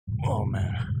Oh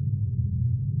man.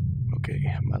 Okay,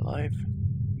 am I live?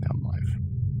 Yeah, I'm live.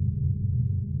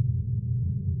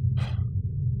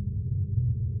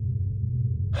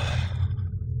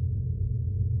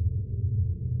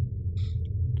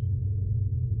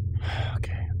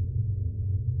 Okay.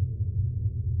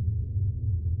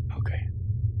 Okay.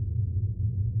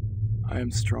 I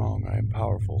am strong, I am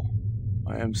powerful.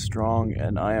 I am strong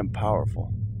and I am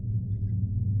powerful.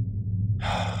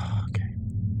 Okay.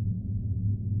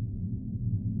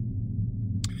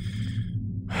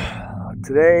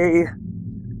 Today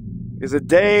is a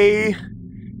day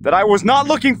that I was not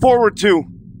looking forward to.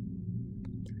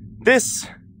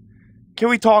 Can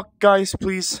we talk, guys,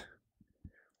 please?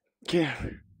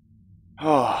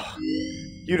 Oh,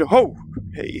 you know, oh,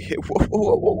 hey,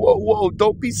 whoa,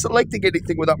 don't be selecting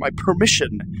anything without my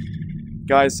permission.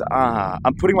 Guys,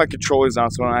 I'm putting my controllers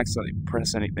down so I don't accidentally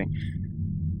press anything.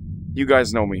 You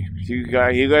guys know me. You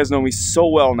guys know me so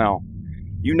well now.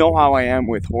 You know how I am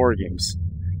with horror games.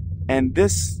 And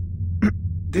this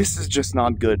is just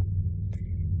not good.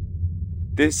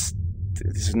 This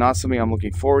is not something I'm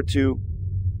looking forward to.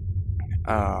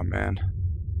 Oh, man.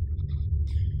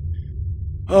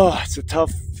 Oh, it's a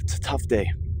tough day.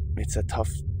 It's a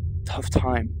tough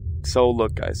time. So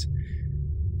look, guys.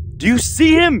 Do you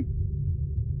see him?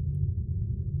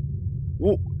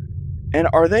 Whoa. And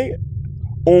are they?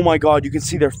 Oh my God, you can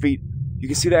see their feet. You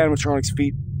can see the animatronics'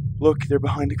 feet. Look, they're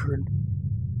behind the curtain.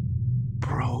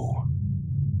 Bro.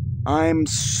 I'm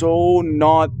so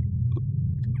not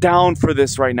down for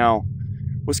this right now.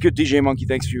 What's good, DJ Monkey?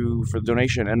 Thanks you for the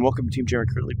donation. And welcome to Team Jerry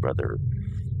Curly, brother.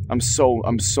 I'm so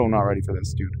not ready for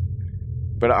this, dude.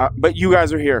 But you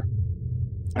guys are here.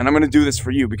 And I'm gonna do this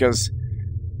for you because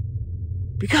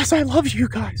I love you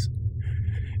guys.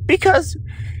 Because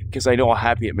I know how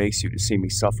happy it makes you to see me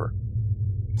suffer.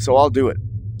 So I'll do it.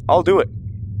 I'll do it.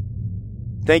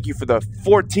 Thank you for the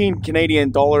 14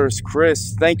 Canadian dollars,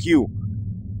 Chris. Thank you.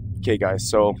 Okay, guys,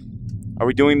 so are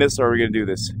we doing this or are we gonna do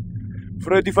this?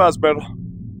 Freddy Fazbear.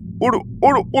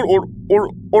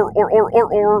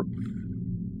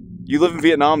 You live in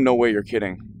Vietnam? No way, you're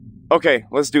kidding. Okay,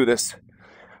 let's do this.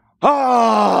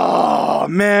 Oh,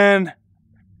 man.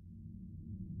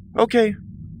 Okay.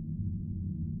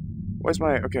 Where's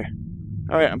my... Okay.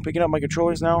 Alright, I'm picking up my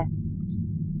controllers now.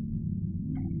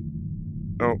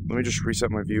 Oh, let me just reset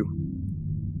my view.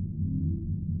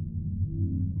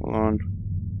 Hold on.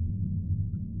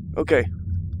 Okay.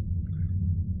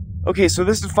 Okay, so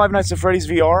this is Five Nights at Freddy's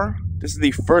VR. This is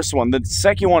the first one. The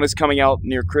second one is coming out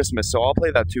near Christmas, so I'll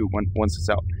play that too once it's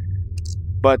out.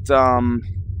 But,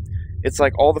 it's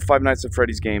like all the Five Nights at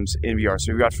Freddy's games in VR.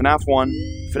 So we've got FNAF 1,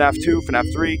 FNAF 2,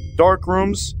 FNAF 3, Dark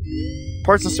Rooms,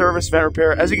 Parts and Service, Vent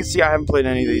Repair. As you can see, I haven't played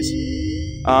any of these.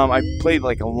 I played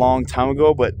like a long time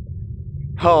ago, but...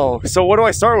 Oh, so what do I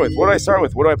start with? What do I start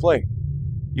with? What do I play?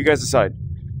 You guys decide.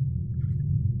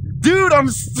 Dude, I'm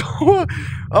so...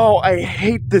 Oh, I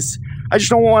hate this. I just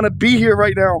don't want to be here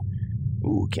right now.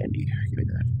 Ooh, candy. Give me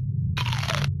that.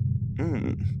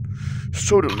 Mmm.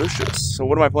 So delicious. So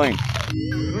what am I playing?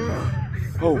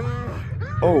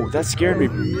 Oh, that scared me.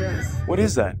 What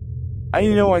is that? I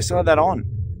didn't know I saw that on.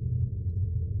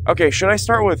 Okay, should I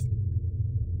start with...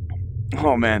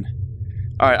 Oh, man.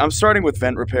 Alright, I'm starting with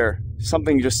Vent Repair.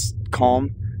 Something just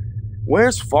calm.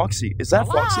 Where's Foxy? Is that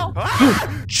Foxy?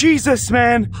 Jesus,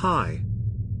 man! Hi.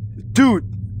 Dude,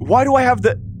 why do I have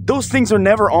the... Those things are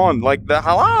never on. Like, the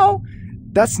hello?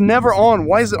 That's never on.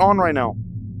 Why is it on right now?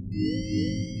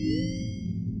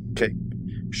 Okay.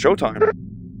 Showtime.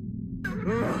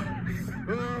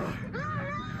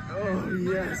 Oh,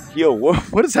 yes. Yo,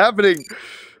 what is happening?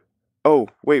 Oh,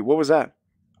 wait, what was that?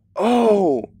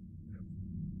 Oh!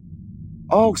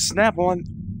 Oh, snap on.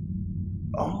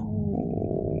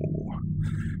 Oh.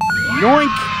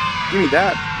 Yoink! Give me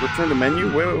that. Return to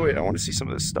menu. Wait. I want to see some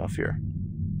of this stuff here.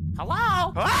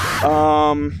 Hello?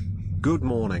 Good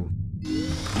morning.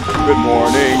 Good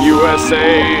morning,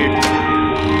 USA!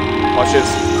 Watch this.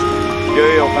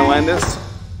 Yo, if I land this,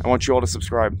 I want you all to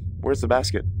subscribe. Where's the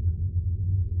basket?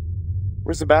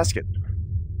 Where's the basket?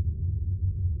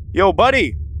 Yo,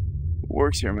 buddy! Who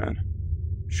works here, man?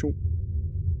 Shoo.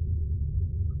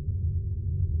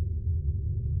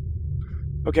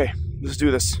 Okay, let's do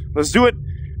this. Let's do it!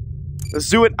 Let's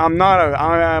do it! I'm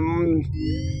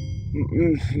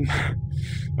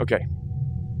okay.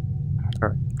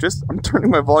 Alright, I'm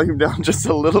turning my volume down just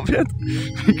a little bit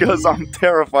because I'm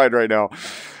terrified right now.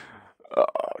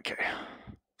 Okay.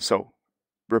 So,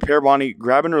 repair Bonnie,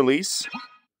 grab and release.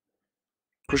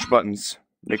 Push buttons,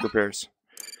 make repairs.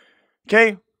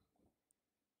 Okay.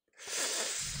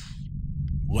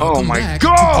 Welcome oh my back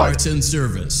God! To Parts and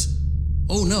Service.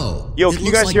 Oh no. Yo, can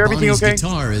you guys hear everything okay? Bonnie's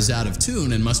guitar is out of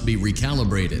tune and must be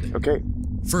recalibrated. Okay.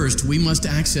 First, we must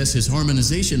access his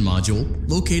harmonization module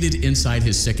located inside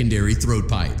his secondary throat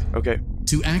pipe. Okay.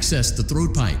 To access the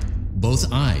throat pipe, both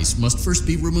eyes must first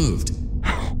be removed.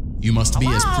 You must be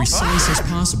as precise as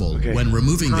possible when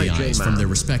removing the eyes from their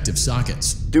respective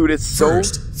sockets. Dude, it's so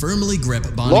First, firmly grip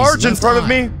Bonnie's large in left front of eye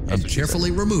me and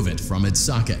carefully remove it from its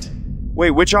socket.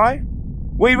 Wait, which eye?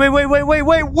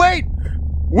 Wait!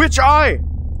 Which eye?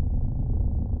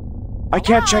 I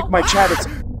can't check my chat, it's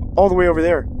all the way over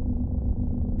there.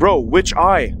 Bro, which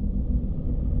eye?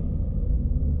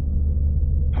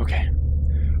 Okay.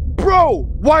 Bro,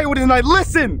 why wouldn't I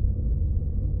listen?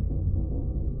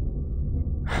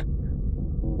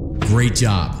 Great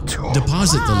job.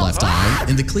 Deposit the left eye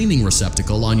in the cleaning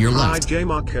receptacle on your left. Hi, J.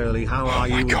 Mark Curly. How are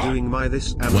you doing my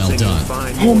this? Well done.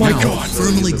 Oh my Now, God.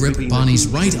 firmly grip Bonnie's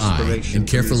right eye and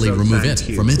carefully remove it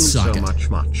from its socket.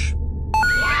 Much.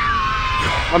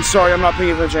 I'm sorry, I'm not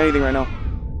paying attention to anything right now.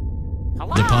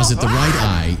 Deposit the right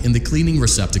eye in the cleaning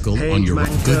receptacle on your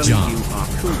right. Good job.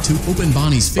 To open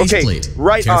Bonnie's faceplate,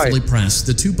 right carefully eye. press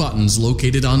the two buttons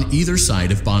located on either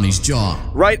side of Bonnie's jaw.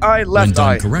 Right eye, When left done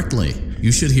eye. correctly,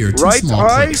 you should hear two Right small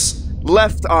eye, clicks.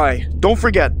 left eye. Don't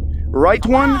forget. Right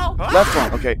one, left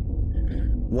one. Okay.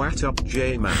 What up,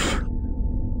 J-Man?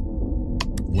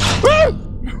 Well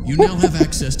done. You now have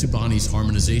access to Bonnie's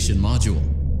harmonization module.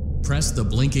 Press the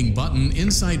blinking button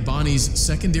inside Bonnie's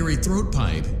secondary throat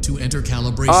pipe to enter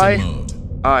calibration mode.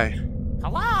 Eye.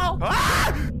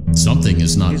 Something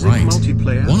is not Is it right.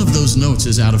 multiplayer? One of those notes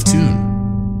is out of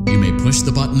tune. You may push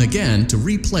the button again to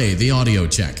replay the audio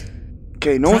check.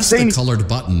 Okay, no one's Press saying the colored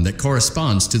button that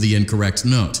corresponds to the incorrect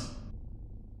note.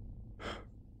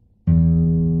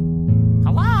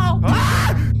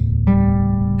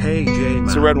 Hey, J-Man.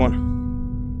 it's a red one.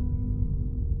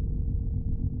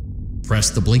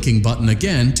 Press the blinking button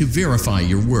again to verify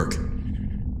your work.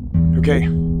 Okay.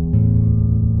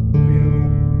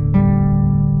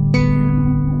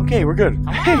 Okay, we're good.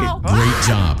 Hey. Great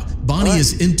job. Bonnie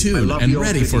is in tune love and your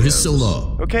ready for his video.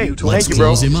 solo. Okay, You Let's thank you, bro.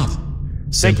 close him up.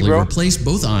 Simply bro. replace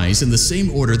both eyes in the same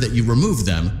order that you removed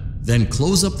them, then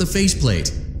close up the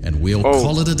faceplate, and we'll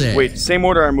call it a day. Wait, same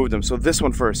order I moved them. So this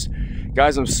one first.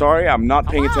 Guys, I'm sorry. I'm not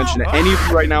paying attention to any of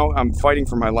you right now. I'm fighting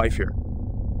for my life here.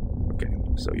 Okay,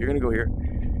 so you're gonna go here.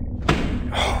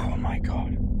 Oh my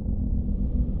God.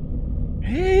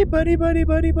 Hey, buddy. There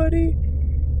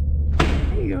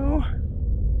you go.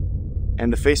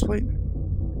 And the faceplate.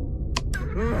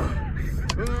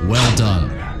 Well done.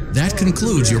 That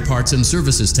concludes your parts and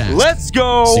services task. Let's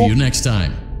go. See you next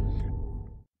time.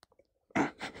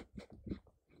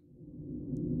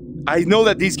 I know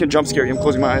that these can jump scare you. I'm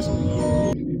closing my eyes.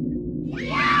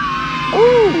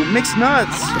 Ooh, mixed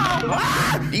nuts.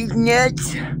 These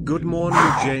nuts. Good morning,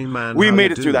 J-Man. We How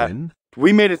made you it through that. doing?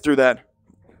 We made it through that.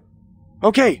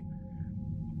 Okay.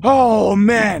 Oh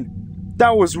man,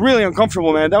 that was really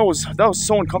uncomfortable, man. That was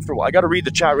so uncomfortable. I gotta read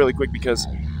the chat really quick because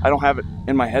I don't have it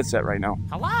in my headset right now.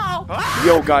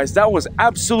 Yo, guys, that was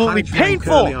absolutely Hi, J.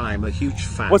 painful. Curly, I'm a huge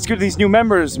fan. What's good to these new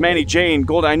members? Manny, Jane,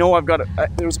 Gold. I know I've got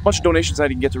there was a bunch of donations I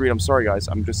didn't get to read. I'm sorry, guys.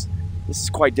 This is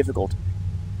quite difficult.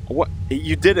 What?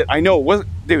 You did it. I know.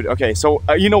 Dude, okay. So,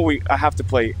 I have to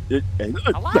play.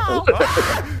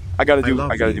 I gotta do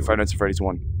Five Nights at Freddy's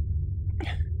 1.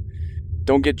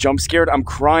 Don't get jump scared. I'm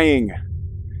crying.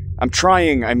 I'm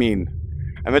trying. I meant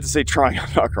to say trying.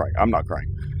 I'm not crying. I'm not crying.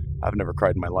 I've never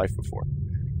cried in my life before.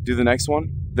 Do the next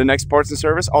one. The next parts and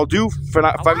service. I'll do Five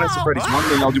Nights at Freddy's 1,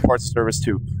 then I'll do parts and service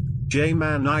 2.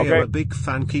 J-Man, I am a big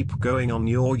fan. Keep going on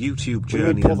your YouTube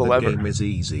journey, pull and the the lever. game is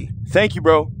easy. Thank you,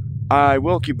 bro. I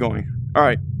will keep going. All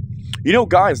right.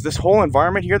 Guys, this whole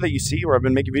environment here that you see where I've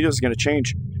been making videos is going to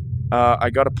change. I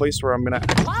got a place where I'm going to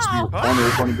just be only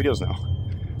recording videos now.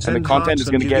 And the content is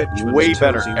going to get way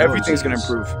better. Everything's going to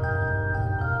improve.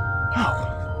 Oh.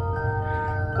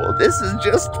 Well, this is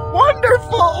just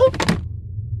wonderful.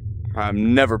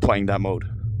 I'm never playing that mode.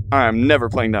 Five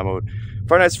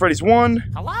Nights at Freddy's 1.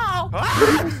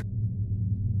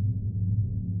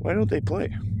 Why don't they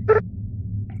play?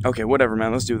 Okay, whatever,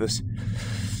 man. Let's do this.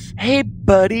 Hey,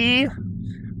 buddy.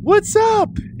 What's up?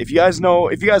 If you guys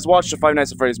watched the Five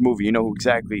Nights at Freddy's movie, you know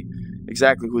exactly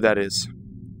who that is.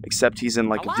 Except he's in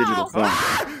like a digital form.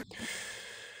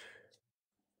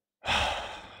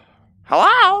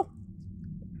 Hello?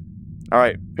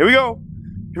 Alright, here we go.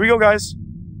 Here we go, guys.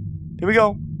 Here we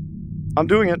go. I'm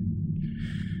doing it.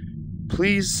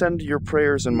 Please send your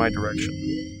prayers in my direction.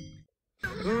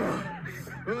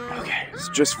 Okay, it's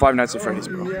just Five Nights at Freddy's,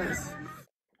 bro.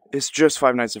 It's just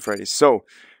Five Nights at Freddy's. So,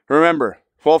 remember.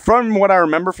 Well, from what I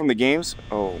remember from the games,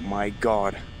 oh my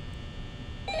God.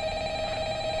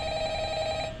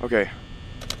 Okay.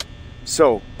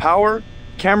 So, power.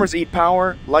 Cameras eat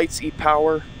power. Lights eat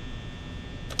power.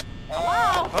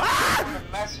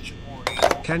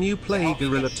 Can you play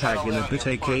Gorilla Tag in a bit,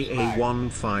 aka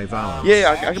 1-5 hours?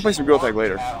 Yeah, I can play some Gorilla Tag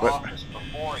later, but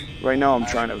right now I'm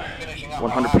trying to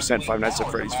 100% Five Nights at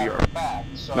Freddy's VR.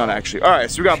 Not actually. Alright,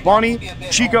 so we got Bonnie,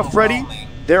 Chica, Freddy.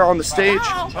 They're on the stage.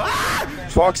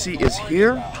 Foxy is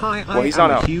here. Hi, well, he's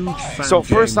not out. So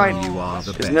first night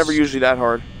is never usually that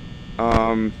hard.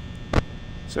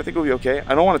 So I think we'll be okay.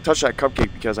 I don't want to touch that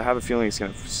cupcake because I have a feeling it's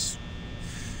gonna.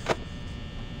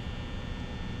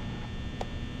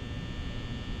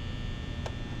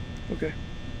 Okay.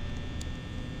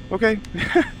 Okay.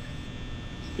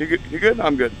 You're good. You're good.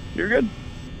 I'm good. You're good.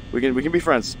 We can be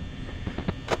friends.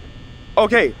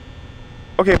 Okay.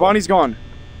 Okay. Bonnie's gone.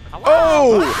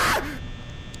 Oh!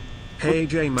 Hey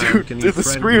J-Man, dude, can you the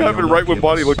scream happened right when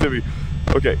Bonnie looked at me.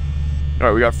 Okay. All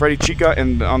right, we got Freddy, Chica,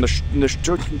 and on the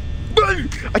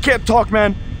I can't talk,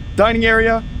 man. Dining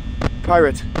area,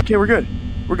 pirate. Okay, we're good.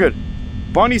 We're good.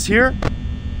 Bonnie's here.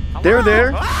 They're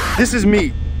there. This is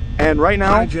me. And right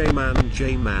now, hi,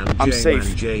 J-Man, I'm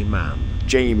safe. J-Man.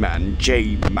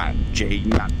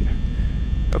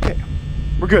 Okay,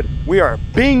 we're good. We are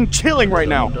chilling right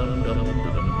now.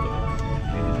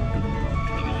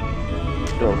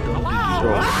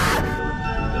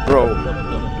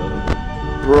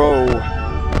 Bro.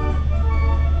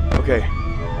 Okay.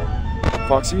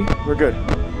 Foxy, we're good.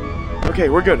 Okay,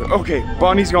 we're good. Okay,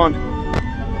 Bonnie's gone.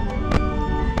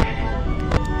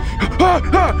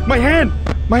 My hand!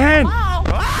 My hand!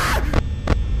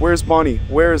 Where's Bonnie?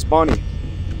 Where is Bonnie?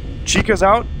 Chica's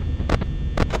out?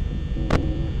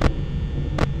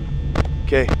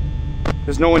 Okay.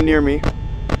 There's no one near me.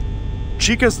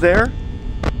 Chica's there?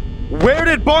 Where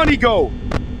did Bonnie go?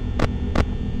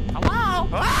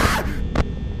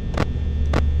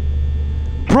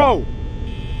 Bro!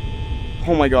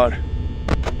 Oh my god.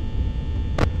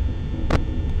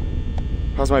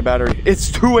 How's my battery?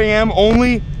 It's 2 a.m.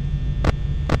 only?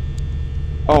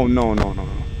 Oh, no.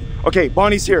 Okay,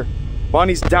 Bonnie's here.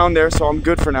 Bonnie's down there, so I'm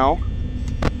good for now.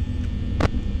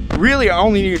 Really, I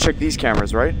only need to check these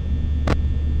cameras, right?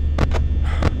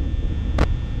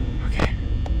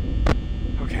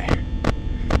 Okay.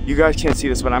 You guys can't see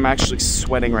this, but I'm actually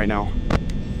sweating right now.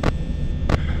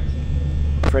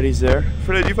 Freddy's there.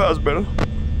 Freddy Fazbear.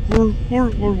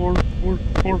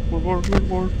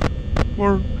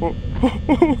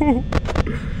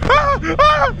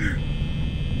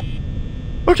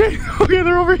 Okay,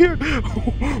 they're over here.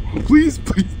 Please.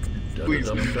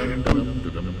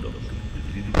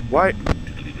 Why?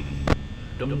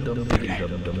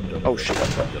 Oh shit.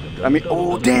 I mean,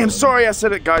 oh damn, sorry I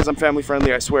said it, guys. I'm family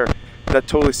friendly, I swear. That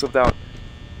totally slipped out.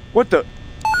 What the?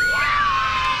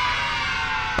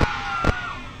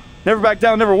 Never back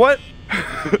down, never what?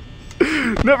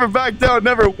 Never back down,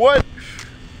 never what?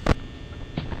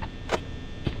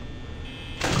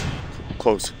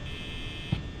 Close.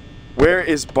 Where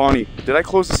is Bonnie? Did I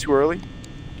close this too early?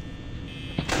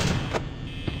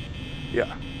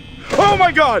 Yeah. Oh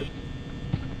my god!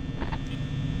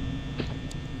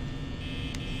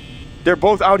 They're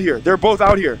both out here. They're both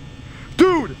out here.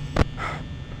 Dude!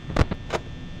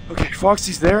 Okay,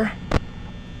 Foxy's there.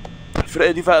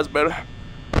 Freddy Fazbear.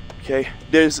 Okay,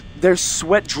 there's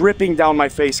sweat dripping down my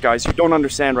face, guys. You don't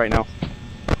understand right now.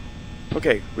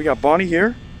 Okay, we got Bonnie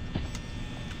here.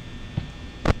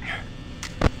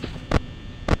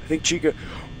 I think Chica.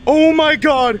 Oh my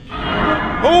god!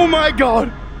 Oh my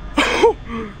god!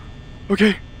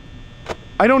 Okay.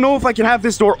 I don't know if I can have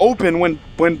this door open when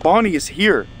Bonnie is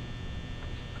here.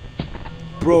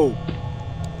 Bro.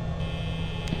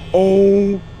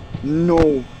 Oh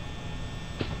no.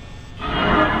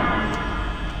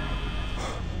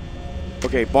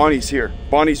 Okay, Bonnie's here.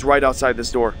 Bonnie's right outside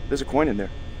this door. There's a coin in there.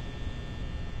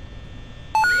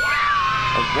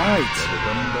 Alright.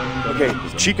 Okay,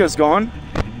 Chica's gone.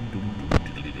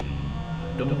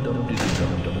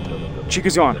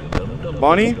 Chica's gone.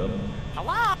 Bonnie?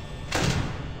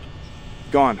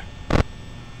 Gone.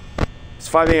 It's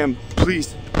 5 a.m.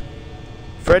 Please.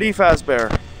 Freddy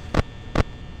Fazbear.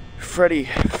 Freddy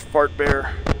Fart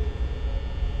Bear.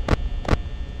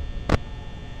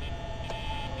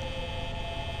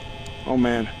 Oh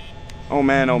man. Oh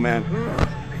man, oh man.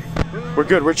 We're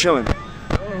good, we're chilling.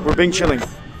 We're Bing chilling.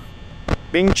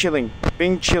 Bing chilling.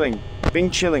 Bing chilling. Bing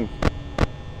chilling.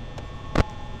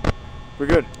 We're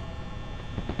good.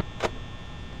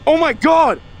 Oh my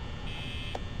god!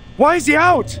 Why is he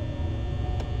out?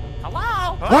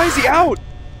 Hello? Why is he out?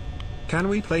 Can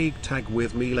we play tag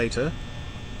with me later?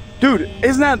 Dude,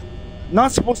 isn't that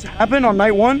not supposed to happen on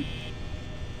night 1?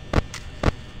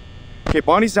 Okay,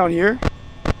 Bonnie's down here.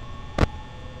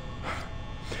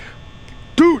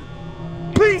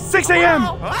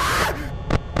 a.m.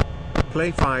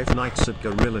 Play 5 Nights at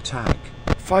Gorilla Tag.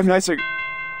 5 Nights at...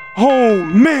 Oh,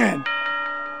 man.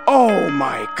 Oh,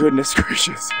 my goodness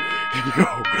gracious.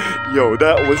 Yo,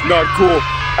 that was not cool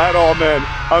at all, man.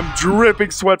 I'm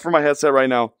dripping sweat from my headset right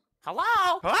now. Hello?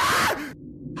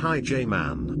 Hi,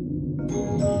 J-Man.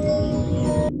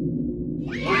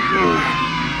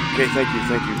 Okay, thank you.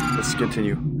 Let's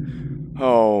continue.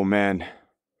 Oh, man.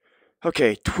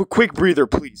 Okay, quick breather,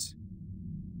 please.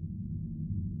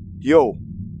 Yo,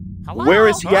 Hello? where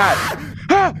is he at?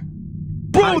 Ah!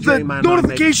 Bro, Hi, the J-Man,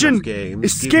 notification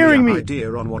is scaring me.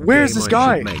 Where's this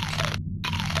guy?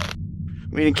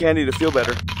 I'm eating candy to feel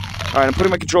better. Alright, I'm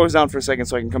putting my controllers down for a second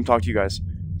so I can come talk to you guys.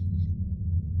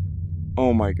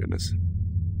 Oh my goodness.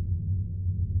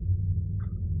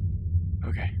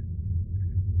 Okay.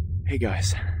 Hey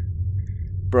guys.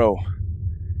 Bro.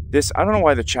 This, I don't know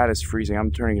why the chat is freezing.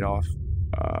 I'm turning it off.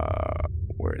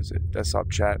 Where is it? Desktop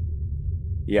chat.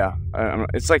 Yeah,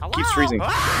 it's like Hello? keeps freezing.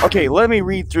 Okay, let me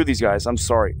read through these guys. I'm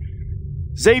sorry.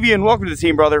 Xavier, welcome to the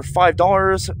team, brother.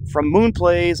 $5 from Moon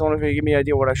Plays. I wonder if you give me an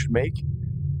idea what I should make.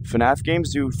 FNAF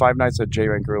games do 5 Nights at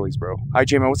J-Man Girlies, bro. Hi,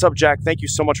 J-Man. What's up, Jack? Thank you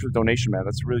so much for the donation, man.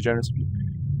 That's really generous of you.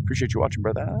 Appreciate you watching,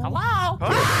 brother. Hello?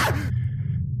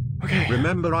 Okay.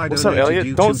 Remember, I What's up, donated Elliot?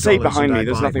 you Don't say $2 behind and me. I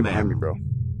There's buy nothing behind me, mail. bro.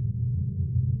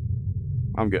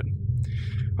 I'm good.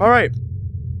 All right.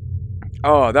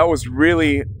 Oh, that was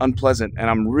really unpleasant, and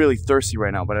I'm really thirsty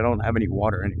right now, but I don't have any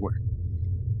water anywhere.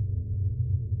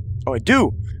 Oh, I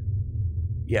do!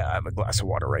 Yeah, I have a glass of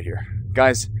water right here.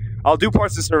 Guys, I'll do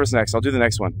Parts of Service next. I'll do the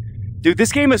next one. Dude,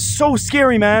 this game is so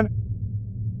scary, man!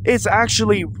 It's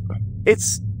actually...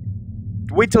 It's...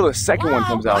 Wait till the second one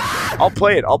comes out. I'll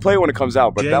play it. I'll play it when it comes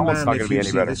out, but that one's not going to be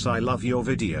any better. This, I love your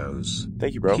videos.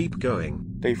 Thank you, bro. Keep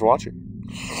going. Thank you for watching.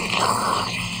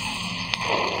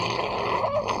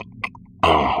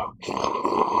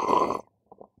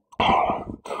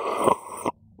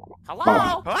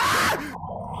 Hello?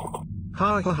 Ha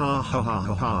ha ha ha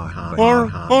ha ha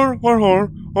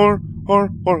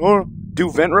ha.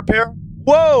 Do vent repair?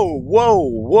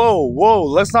 Whoa.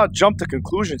 Let's not jump to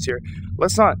conclusions here.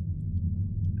 Let's not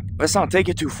take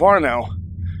it too far now.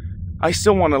 I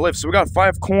still want to live. So we got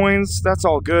 5 coins. That's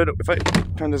all good. If I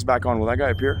turn this back on, will that guy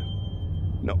appear?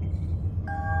 No.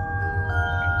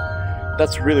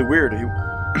 That's really weird.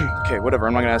 Okay, whatever.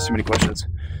 I'm not gonna ask too many questions.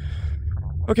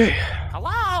 Okay.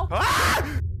 Hello?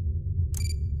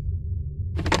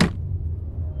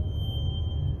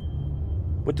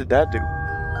 What did that do?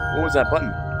 What was that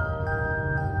button?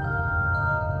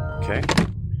 Okay.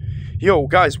 Yo,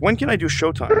 guys, when can I do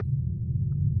showtime?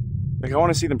 Like, I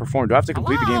want to see them perform. Do I have to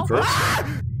complete the game first?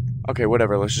 Okay,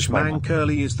 whatever. Let's just play. Man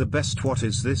Curly is the best. What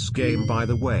is this game, by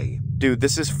the way? Dude,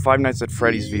 this is 5 Nights at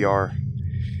Freddy's VR.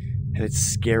 And it's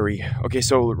scary. Okay,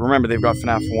 so remember, they've got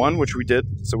FNAF 1, which we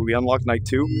did. So we unlocked Night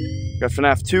 2. We got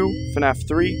FNAF 2, FNAF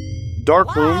 3,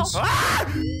 Dark Rooms,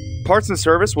 Parts and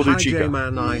Service. We'll do Chica. Hi,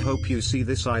 J-Man, I hope you see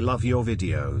this. I love your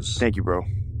videos. Thank you, bro.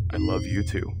 I love you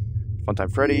too.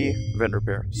 Funtime Freddy, Vent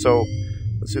Repair. So,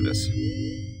 let's do this.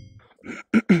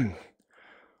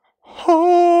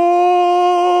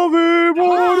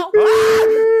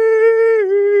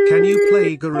 Can you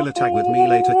play Gorilla Tag with me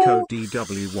later? Code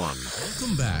DW1.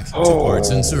 Welcome back to Parts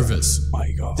and Service.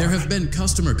 My God. There have been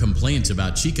customer complaints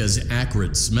about Chica's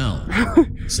acrid smell.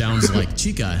 Sounds like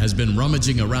Chica has been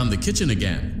rummaging around the kitchen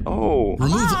again. Oh.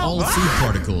 Remove all food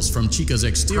particles from Chica's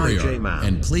exterior Hi, J-Man.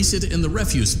 and place it in the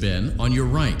refuse bin on your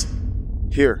right.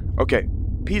 Here. Okay.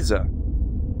 Pizza.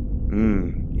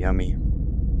 Yummy.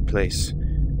 Place.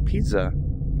 Pizza.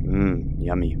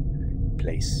 Yummy.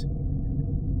 Place.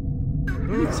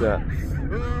 Pizza.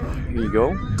 Here you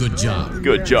go. Good job.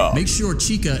 Good job. Make sure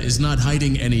Chica is not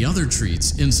hiding any other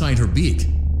treats inside her beak.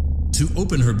 To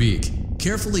open her beak,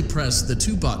 carefully press the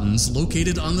 2 buttons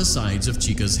located on the sides of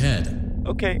Chica's head.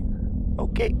 Okay.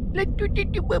 Okay.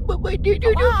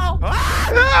 Hello?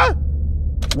 Ah!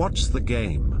 What's the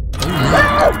game? Oh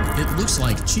no, it looks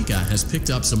like Chica has picked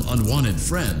up some unwanted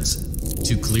friends.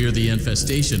 To clear the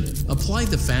infestation, apply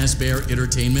the Fazbear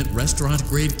Entertainment restaurant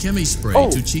grade chemi spray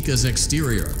to Chica's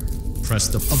exterior. Press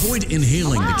the avoid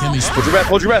inhaling the chemi spray. Hold your breath,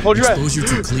 hold your breath, hold your breath. Exposure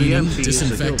to cleaning,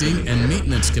 disinfecting, and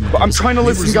maintenance chemicals. I'm trying to may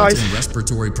listen, result guys. in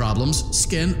respiratory problems,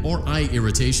 skin, or eye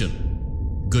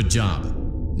irritation. Good job.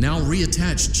 Now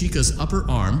reattach Chica's upper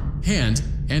arm, hand,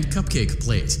 and cupcake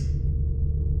plate.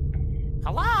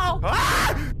 Hello?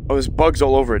 Oh, there's bugs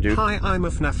all over it, dude. Hi, I'm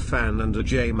a FNAF fan and a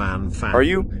J-Man fan. Are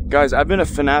you? Guys, I've been a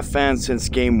FNAF fan since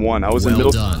game 1. I was in Well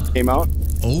middle done. school, came out.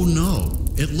 Oh no,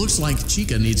 it looks like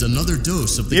Chica needs another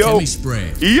dose of the chemi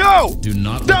spray. Yo! Do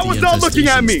not let That the was not looking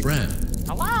at infestation me. spread.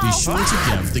 Hello? Be sure to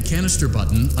give the canister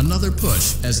button another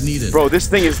push as needed. Bro, this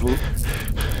thing is...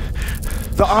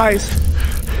 The eyes.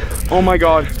 Oh my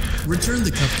god. Return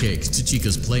the cupcake to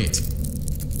Chica's plate.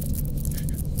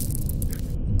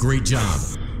 Great job.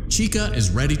 Chica is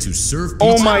ready to serve pizza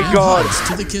Oh my and god. hugs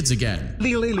to the kids again.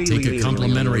 Take a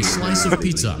complimentary slice of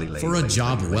pizza for a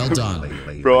job well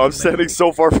done. Bro, I'm standing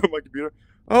so far from my computer.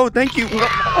 Oh, thank you.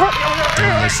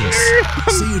 Delicious.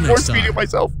 See you next Force feeding time.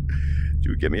 myself.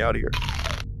 Dude, get me out of here.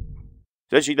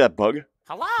 Did I just eat that bug?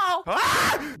 Hello?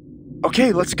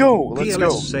 Okay, let's go. Let's go.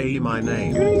 Say my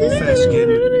name. Fair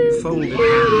skin. Folded hands.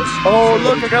 Oh,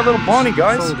 look, I got little Bonnie,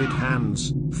 guys. Folded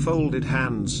hands. Folded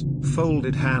hands.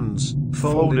 Folded hands.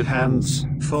 Folded hands.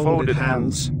 Folded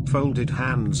hands. Folded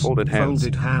hands. Folded hands.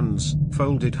 Folded hands.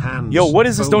 Folded hands. Yo, what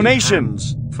is this donation?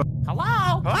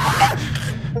 Hello?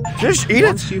 Just eat it.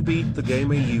 Once you beat the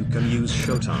gamer, you can use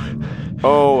Showtime.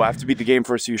 Oh, I have to beat the game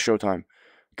first to use Showtime.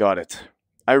 Got it.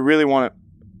 I really want to...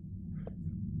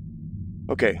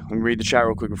 Okay, let me read the chat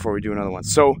real quick before we do another one.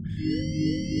 So...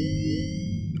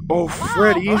 Oh,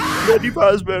 Freddy. Freddy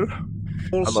Fazbear.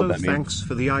 Also, that meme. thanks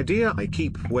for the idea. I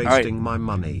keep wasting my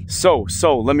money. So,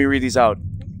 let me read these out.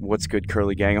 What's good,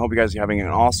 Curly Gang? I hope you guys are having an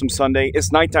awesome Sunday.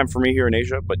 It's nighttime for me here in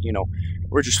Asia, but, you know,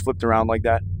 we're just flipped around like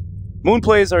that.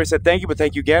 Moonplays already said thank you, but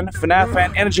thank you again. FNAF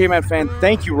fan and a J-Man fan,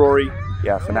 thank you, Rory.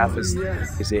 Yeah, FNAF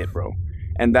is it, bro.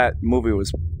 And that movie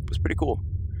was pretty cool.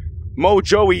 Mo,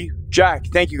 Joey, Jack,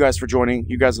 thank you guys for joining.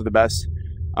 You guys are the best.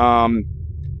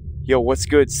 Yo, what's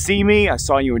good? See me? I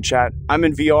saw you in chat. I'm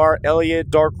in VR. Elliot,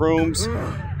 Dark Rooms.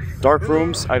 Dark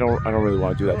Rooms? I don't really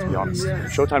want to do that, to be honest.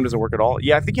 Showtime doesn't work at all.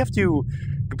 Yeah, I think you have to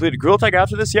complete a grill tag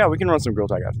after this. Yeah, we can run some grill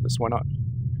tag after this. Why not?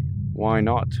 Why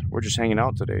not? We're just hanging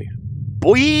out today.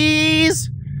 Boys!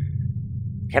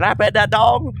 Can I pet that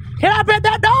dog? Can I pet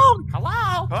that dog?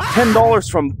 Hello? $10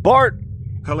 from Bart.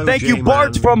 Hello, Thank you,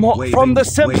 Bart, from The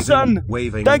Simpson.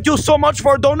 Waving. Thank you so much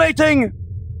for donating.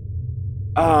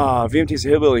 VMT's a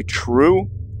hillbilly. True.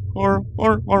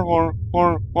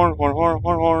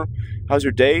 How's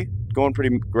your day? Going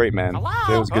pretty great, man. Hello?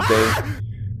 Today was a good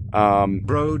day.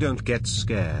 Bro, don't get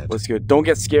scared. What's good? Don't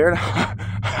get scared.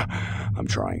 I'm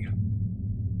trying.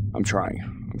 I'm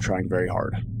trying very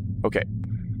hard. Okay.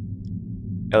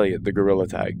 Elliot, the gorilla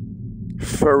tag.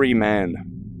 Furry man.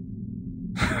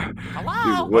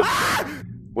 Hello? Dude,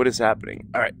 what is happening?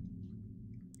 All right.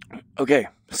 Okay,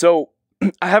 so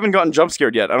I haven't gotten jump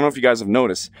scared yet. I don't know if you guys have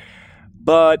noticed,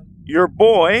 but your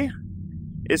boy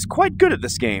is quite good at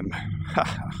this game.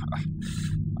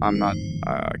 I'm not.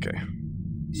 Okay.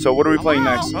 So what are we playing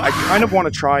next? I kind of want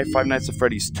to try Five Nights at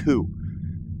Freddy's 2.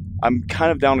 I'm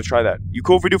kind of down to try that. You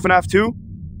cool if we do FNAF 2?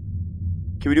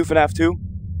 Can we do FNAF 2?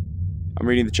 I'm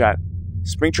reading the chat.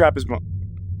 Springtrap is...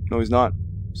 No, he's not.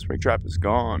 Springtrap is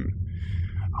gone.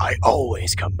 I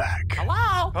always come back.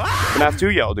 Hello? FNAF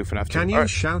 2? Yeah, I'll do FNAF 2. Can you All right.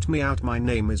 shout me out? My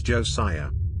name is Josiah.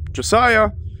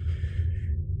 Josiah!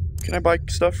 Can I buy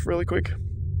stuff really quick?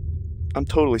 I'm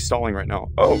totally stalling right now.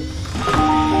 Oh.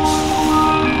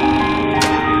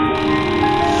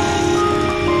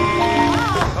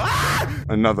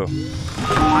 Another.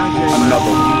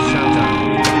 Another one.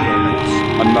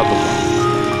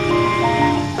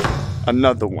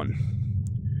 Another one.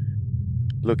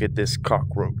 Look at this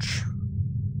cockroach.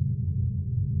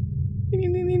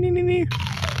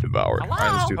 Devoured.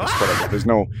 Alright, let's do this.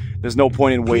 Whatever. There's no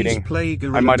point in waiting.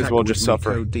 I might as well just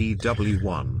suffer.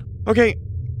 DW1. Okay.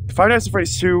 Five Nights at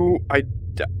Freddy's 2, I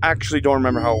actually don't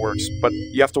remember how it works, but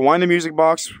you have to wind the music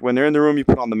box. When they're in the room, you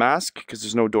put on the mask, because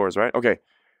there's no doors, right? Okay.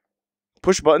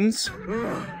 Push buttons.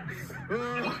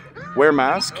 Wear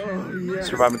mask.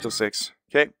 Survive until 6.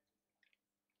 Okay.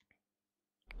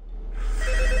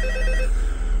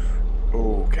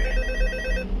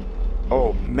 Okay.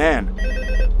 Oh, man.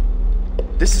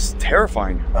 This is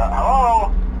terrifying.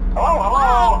 Hello?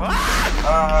 Hello?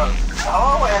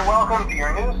 Hello and welcome to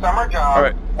your new summer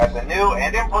job at the new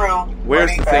and improved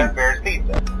Where's the thing? Fazbear's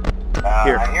Pizza.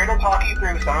 Here. I'm here to talk you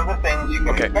through some of the things you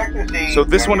can expect to see. So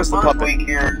this one is the first puppet. week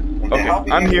here, and to Okay, help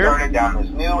you I'm get here. started down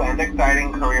this new and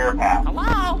exciting career path.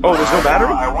 Hello? Oh, there's no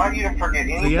battery? I want you to forget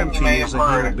anything you VMT may have is a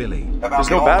heard hillbilly. about There's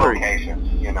the no old battery.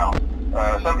 locations, you know.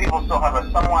 Some people still have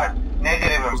a somewhat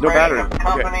negative no impression battery. of the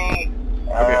company.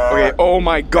 Okay. Oh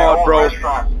my god, bro.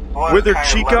 Wither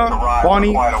Chica,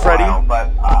 Bonnie, Freddy. But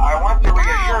I want to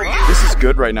reassure you. This is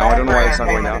good right now. I don't know why it's not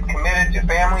going now.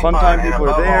 Funtime people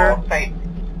are there.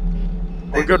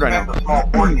 We're good right now.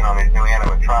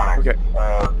 Okay.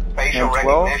 Facial And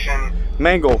 12. recognition,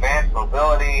 Mango. advanced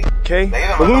mobility. Okay. They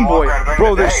even Balloon let the Boy. hologram drink Bro,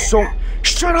 the there's day. so...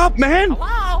 Shut up, man!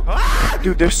 Hello?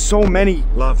 Dude, there's so many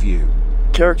Love you.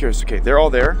 characters. Okay, they're all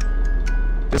there.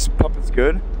 This puppet's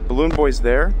good. Balloon Boy's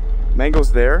there.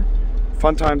 Mango's there.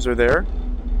 Fun times are there.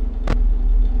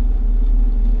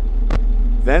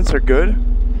 Vents are good.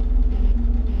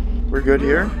 We're good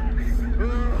here.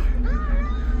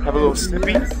 Have a little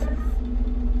sippy.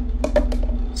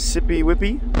 Sippy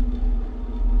whippy.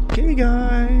 Okay,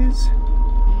 guys.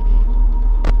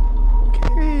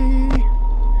 Okay.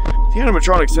 The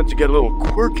animatronics tend to get a little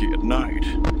quirky at night.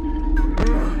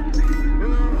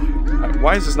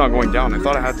 Why is this not going down? I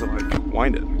thought I had to, like,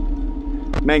 wind it.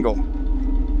 Mangle.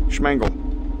 Schmangle.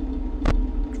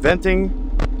 Venting.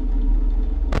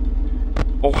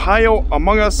 Ohio,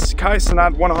 Among Us, Kai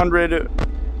Sanat 100,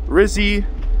 Rizzy,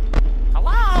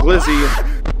 Hello? Glizzy.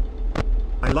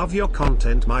 I love your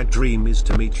content. My dream is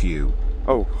to meet you.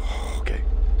 Oh, okay.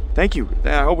 Thank you.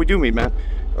 I hope we do meet, man.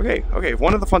 Okay, okay. If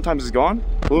one of the fun times is gone,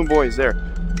 Balloon Boy is there.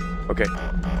 Okay.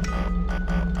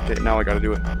 Okay, now I gotta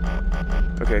do it.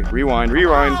 Okay, rewind,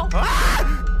 rewind.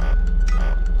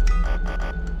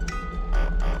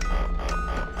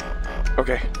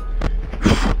 Okay.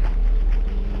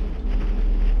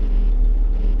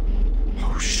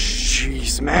 Oh,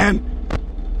 jeez, man.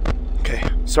 Okay,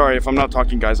 sorry if I'm not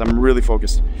talking, guys. I'm really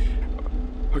focused.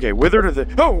 Okay, whither to the...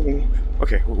 Oh!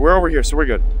 Okay, we're over here, so we're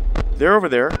good. They're over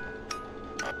there.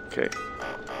 Okay.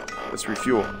 Let's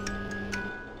refuel.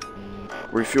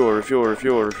 Refuel, refuel,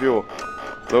 refuel, refuel.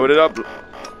 Load it up.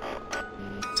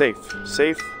 Safe,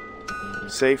 safe,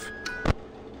 safe,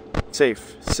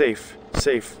 safe, safe,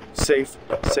 safe, safe,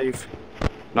 safe,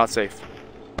 not safe.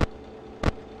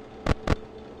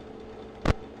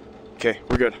 Okay,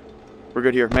 we're good. We're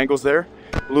good here. Mango's there.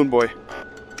 Balloon Boy.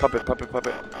 Puppet, puppet,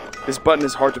 puppet. This button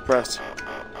is hard to press.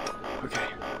 Okay.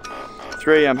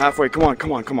 3 a.m. halfway. Come on,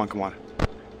 come on, come on, come on.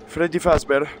 Freddy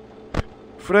Fazbear.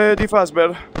 Freddy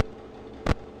Fazbear.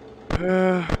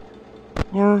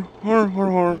 Hor, hor, hor,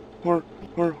 hor, hor,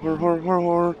 hor, hor, hor, hor,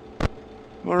 hor.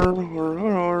 Hor, hor,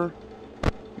 hor, hor.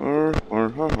 Hor, hor,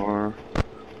 hor, hor.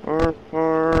 Hor,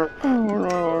 hor, hor,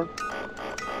 hor.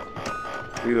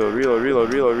 Reload, reload,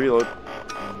 reload, reload, reload.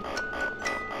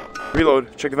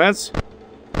 Reload. Check the vents.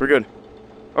 We're good.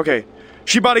 Okay.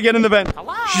 She about to get in the vent.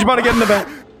 Hello? She's about to get in the vent.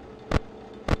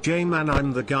 J-Man,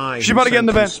 I'm the guy She who about to get in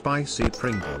the sent you vent. spicy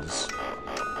Pringles.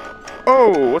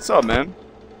 Oh, what's up, man?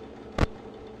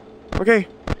 Okay.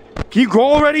 Can you go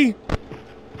already?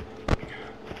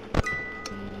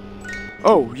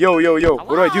 Oh, yo, yo, yo.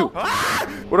 What do I do?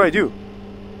 What do I do?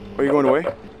 Are you going away?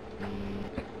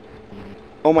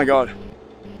 Oh my god.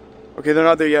 Okay, they're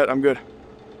not there yet. I'm good.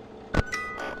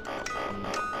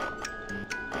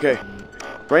 Okay.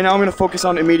 Right now I'm gonna focus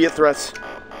on immediate threats.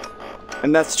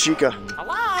 And that's Chica.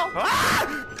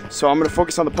 Hello? So I'm gonna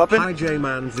focus on the puppet. Hi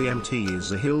J-Man, VMT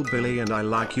is a hillbilly and I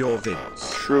like your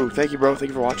vids. True. Thank you, bro. Thank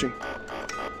you for watching.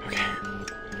 Okay.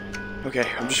 Okay,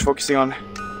 I'm just focusing on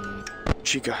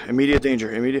Chica. Immediate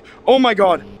danger. Immediate. Oh my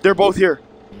god! They're both here.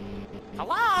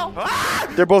 Hello?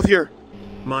 They're both here.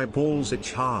 My balls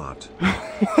itch hard.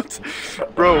 What?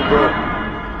 Bro, bro.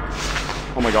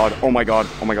 Oh my god. Oh my god.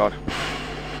 Oh my god.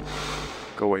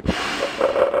 Go away.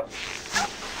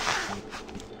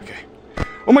 Okay.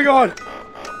 Oh my god!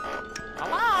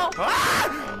 Hello?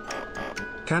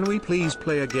 Can we please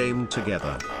play a game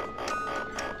together?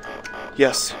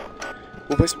 Yes.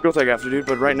 We'll play some Gorilla Tag after, dude,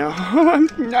 but right now, I'm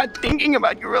not thinking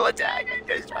about Gorilla Tag. I'm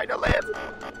just trying to live.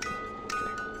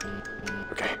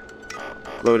 Okay. Okay.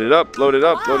 Load it up, load it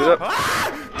up, load it up.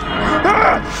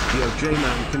 Ah! Yo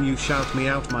J-Man, can you shout me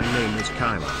out? My name is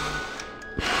Kyla.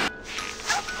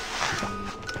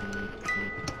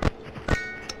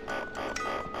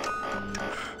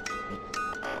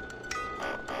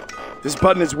 This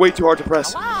button is way too hard to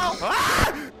press.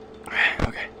 Hello?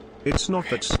 Okay. It's not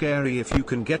that scary if you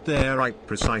can get there right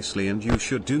precisely, and you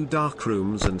should do dark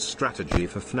rooms and strategy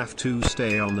for FNAF 2.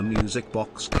 Stay on the music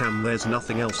box cam, there's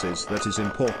nothing else that is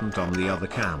important on the other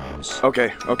cams.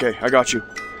 Okay, okay, I got you.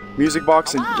 Music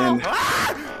box and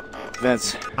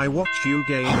vents. I watch you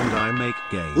game and I make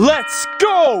game. Let's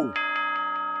go!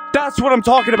 That's what I'm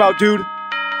talking about, dude.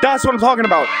 That's what I'm talking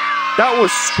about. That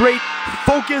was straight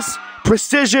focus,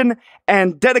 precision,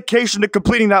 and dedication to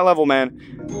completing that level, man.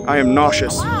 I am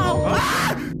nauseous.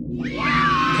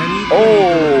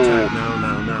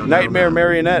 Oh, Nightmare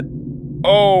Marionette.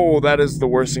 Oh, that is the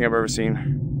worst thing I've ever seen.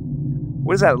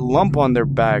 What is that lump on their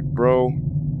back, bro?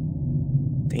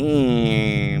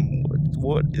 Damn.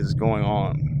 What is going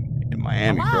on in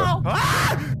Miami, bro?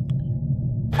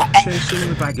 Chasing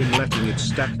the bag and letting it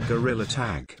stack. Gorilla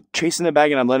Tag. Chasing the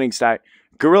bag and I'm letting it stack.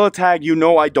 Gorilla Tag, you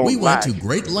know I don't We went lag. to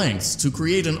great lengths to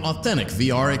create an authentic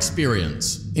VR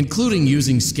experience, including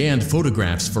using scanned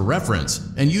photographs for reference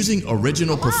and using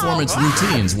original performance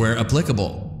routines where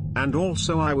applicable. And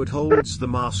also I would hold the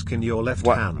mask in your left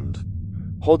hand.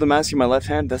 Hold the mask in my left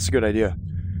hand. That's a good idea.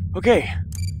 Okay.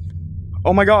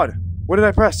 Oh my god. What did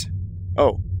I press?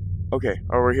 Oh. Okay.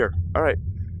 Oh, we're here. Alright.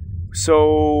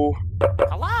 So...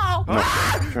 Hello? No.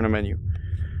 Turn a menu.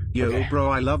 Yo, Okay. bro,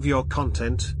 I love your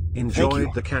content.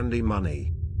 Enjoyed the candy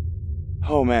money.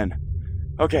 Oh, man.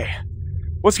 Okay.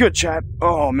 What's good, chat?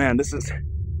 Oh, man. This is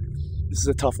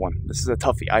a tough one. This is a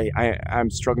toughie. I'm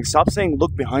struggling. Stop saying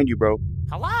look behind you, bro.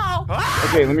 Hello?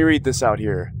 Okay, let me read this out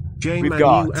here. J-Man,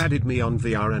 you added me on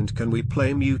VR and can we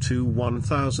play Mewtwo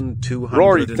 1228?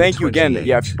 Rory, thank you again.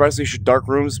 Yeah, if you press these dark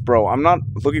rooms, bro, I'm not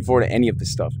looking forward to any of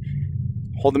this stuff.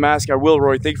 Hold the mask, I will,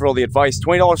 Rory. Thank you for all the advice.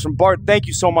 $20 from Bart. Thank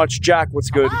you so much. Jack,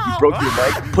 what's good? You broke your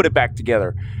leg. Put it back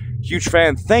together. Huge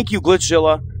fan. Thank you,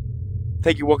 Glitchzilla.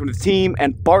 Thank you. Welcome to the team.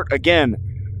 And Bart again.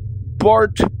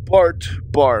 Bart.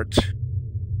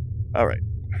 All right.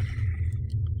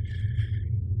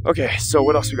 Okay, so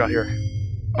what else we got here?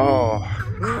 Oh,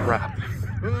 crap.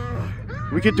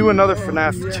 We could do another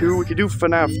FNAF 2. We could do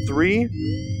FNAF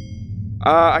 3.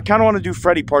 I kind of want to do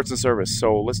Freddy Parts and Service,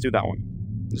 so let's do that one.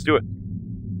 Let's do it.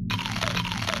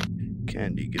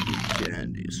 Candy, give me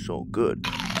candy. So good.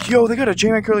 Yo, they got a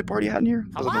J-Man Curly Party hat in here?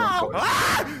 Hello?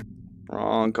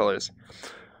 Wrong colors.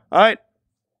 Alright.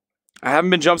 I haven't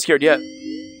been jump scared yet.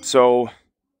 So,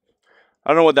 I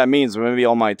don't know what that means. Maybe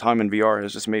all my time in VR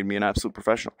has just made me an absolute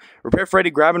professional. Repair Freddy,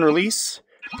 grab and release.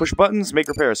 Push buttons, make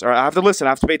repairs. Alright, I have to listen.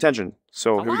 I have to pay attention.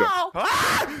 So, here we go.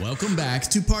 Welcome back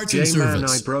to Parts and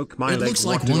Service. I broke my it legs. looks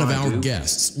like one of our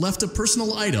guests left a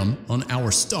personal item on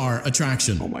our star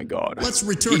attraction. Oh my god. Let's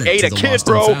return He it ate to a the kid, lost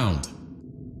bro. and found.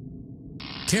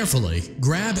 Carefully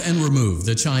grab and remove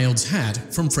the child's hat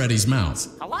from Freddy's mouth.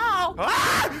 Hello?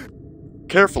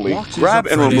 Carefully, What is grab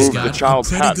and Freddy's remove the got child's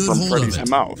a pretty hat good from hold Freddy's of it.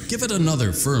 mouth. Give it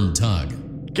another firm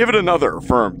tug. Give it another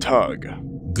firm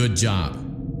tug. Good job.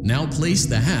 Now place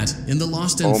the hat in the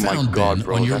lost and Oh my found god, bin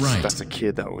bro. on your That's right. a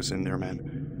kid that was in there, man.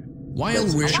 While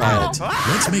we're child. at it,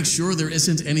 let's make sure there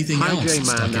isn't anything Hi, else J-Man,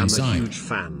 stuck I'm a inside. huge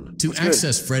fan. To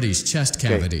access Freddy's chest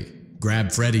cavity,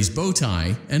 grab Freddy's bow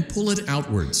tie and pull it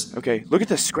outwards. Okay, look at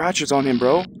the scratches on him,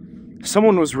 bro.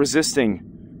 Someone was resisting.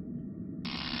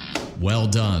 Well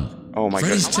done. Oh my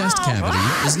Freddy's god. chest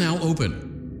cavity is now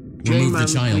open. Remove the J-Man,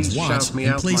 child's please watch shout me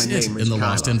and out. place My it name in is the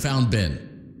lost Kyla. and found bin.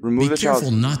 Remove Be the careful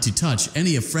child's... not to touch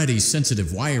any of Freddy's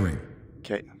sensitive wiring.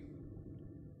 Okay.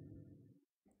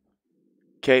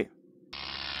 Okay.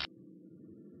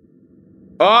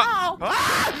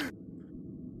 Oh!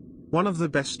 One of the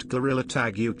best Gorilla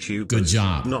Tag YouTubers. Good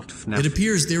job. Not FNAF. It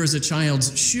appears there is a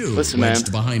child's shoe Listen, man.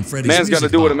 wedged behind Freddy's Man's music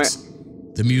gotta do what a box.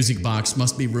 The music box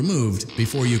must be removed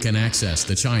before you can access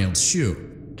the child's shoe.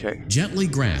 Okay. Gently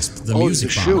grasp the Oh, music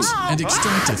it's a shoe. box and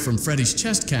extract it from Freddy's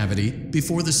chest cavity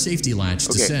before the safety latch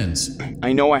Okay. descends.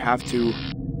 I know I have to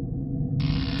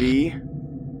be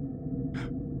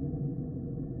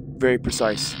very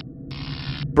precise.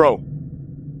 Bro.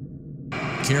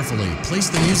 Carefully place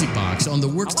the music box on the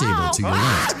work table to your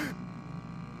left.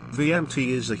 VMT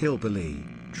is a hillbilly.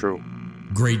 True.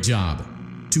 Great job.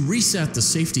 To reset the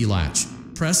safety latch,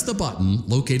 press the button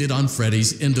located on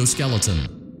Freddy's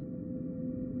endoskeleton.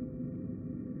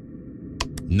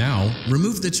 Now,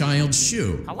 remove the child's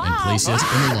shoe and place it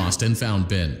in the lost and found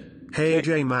bin. Hey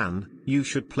J-Man, you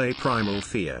should play Primal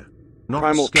Fear. Not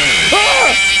Primal... scary.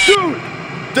 Ah! Dude!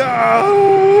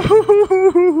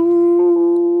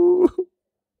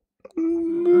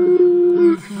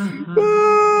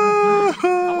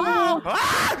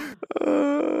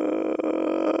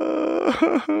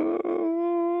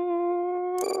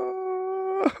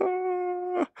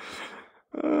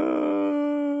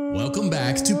 Welcome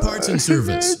back to Parts and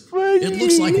Service. It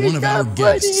looks like one of our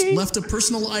guests left a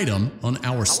personal item on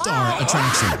our star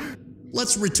attraction.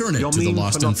 Let's return it You're to the mean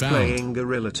lost for and not found. playing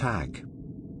Gorilla Tag.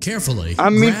 Carefully,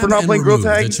 I'm mean for grab not and playing Gorilla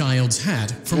remove Tag? the child's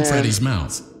hat from Man. Freddy's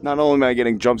mouth. Not only am I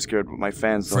getting jump scared, but my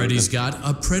fans don't Freddy's even... got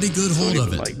a pretty good hold even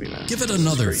of it. like me, man. Give it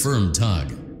another firm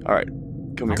tug. Alright,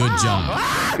 come here. Good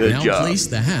job. Good now job. place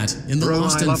the hat in the Bro,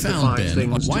 lost I and love the found 5 bin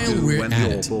things to while do we're when at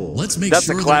you're it. bored. Let's make That's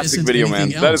sure a there classic isn't video, man.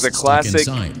 anything That is a else stuck classic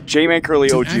inside. J-Man Curly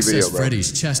To OG access video, bro.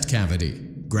 Freddy's chest cavity,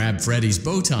 grab Freddy's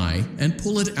bow tie and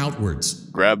pull it outwards.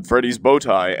 Grab Freddy's bow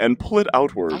tie and pull it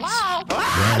outwards. Well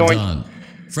Doink. done.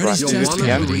 Freddy's Right. chest One of the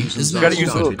cavity reasons is I now Gotta use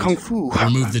a little open. kung fu.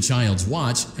 Remove the child's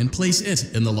watch and place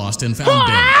it in the lost and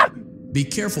found bin. Be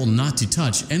careful not to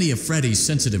touch any of Freddy's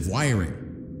sensitive wiring.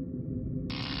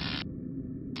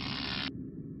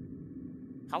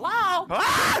 Hello?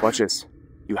 Watch this.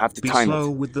 You have to Be time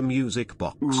slow it. with the music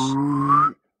box.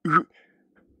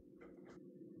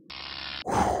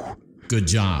 Good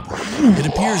job. It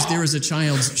appears there is a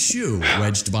child's shoe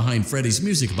wedged behind Freddy's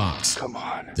music box. Come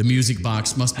on. The music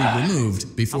box must be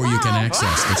removed before you can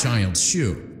access the child's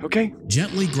shoe. Okay.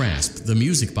 Gently grasp the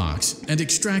music box and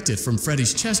extract it from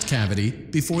Freddy's chest cavity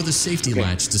before the safety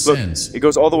latch descends. Look, it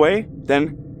goes all the way,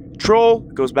 then troll,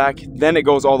 goes back, then it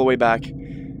goes all the way back,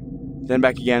 then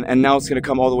back again, and now it's gonna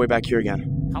come all the way back here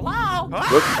again. Hello?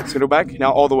 Look, it's gonna go back,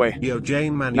 now all the way. Yo,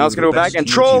 Jane, man, Now it's gonna go back, and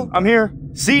troll, I'm here.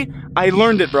 See? I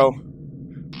learned it, bro.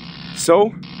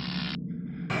 So?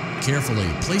 Carefully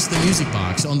place the music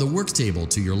box on the work table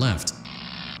to your left.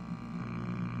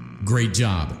 Great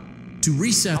job. To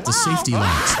reset the safety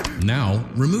latch, now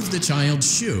remove the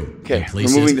child's shoe and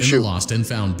place it in the lost and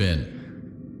found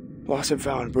bin. Lost and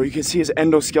found, bro. You can see his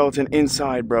endoskeleton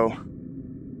inside, bro.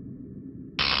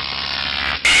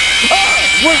 Ah!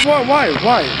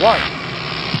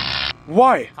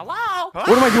 Why? Hello? What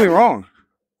am I doing wrong?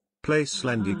 Play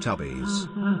Slendy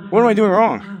Tubbies. What am I doing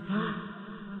wrong?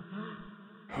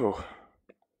 Oh.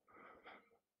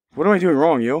 What am I doing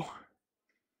wrong, yo?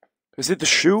 Is it the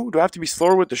shoe? Do I have to be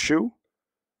slower with the shoe?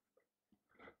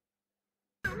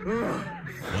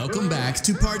 Welcome back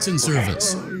to Parts and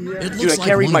Service. It looks I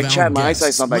can't read my chat. My guests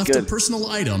eyesight's not that left good. a personal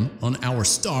item on our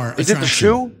star Is it the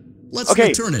shoe? Let's Okay,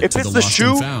 return it if to it's the the lost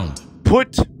shoe, and found.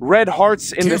 put red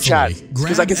hearts in the chat.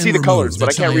 Because I can see the colors, but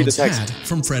I can't read the text.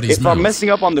 From Freddy's If I'm messing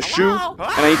up on the shoe, and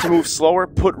I need to move slower,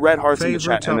 put red hearts in the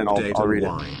chat, and then I'll read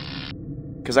it.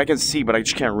 Because I can see, but I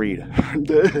just can't read.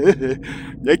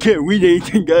 I can't read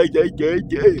anything, guys.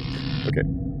 Okay.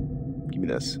 Give me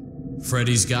this.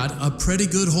 Freddy's got a pretty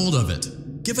good hold of it.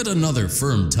 Give it another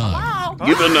firm tug.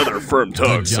 Give it another firm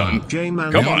tug, Good job. Come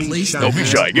on, don't be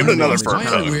shy. Give it another firm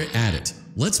While tug. we're at it,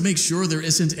 let's make sure there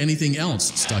isn't anything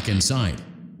else stuck inside.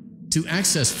 To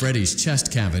access Freddy's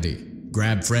chest cavity,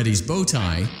 grab Freddy's bow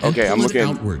tie and Okay, I'm pull it looking.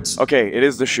 outwards. Okay, it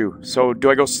is the shoe. So do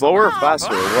I go slower or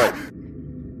faster or what?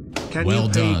 Well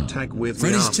done.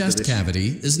 Freddy's chest cavity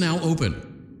is now open.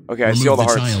 Okay, I see all the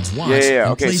hearts. Child's watch Yeah.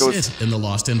 and Okay, place so it in the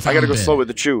lost and found I gotta go bin. slow with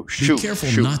the shoe. Be careful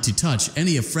not to touch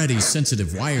any of Freddy's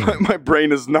sensitive wiring. My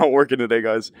brain is not working today,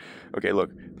 guys. Okay,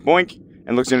 look. Boink.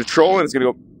 And looks into troll, and it's gonna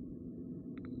go.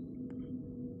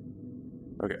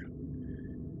 Okay.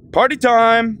 Party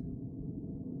time!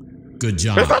 Good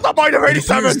job. It's not the point of It appears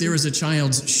 87! there is a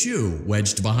child's shoe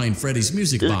wedged behind Freddy's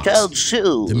music box. Child's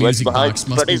shoe The wedged music behind box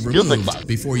must be Freddy's music removed box.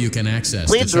 before you can access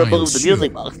Please the child's remove the shoe.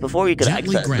 music box before you can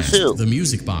Gently access the grasp shoe. the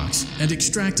music box and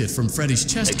extract it from Freddy's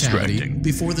chest cavity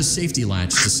before the safety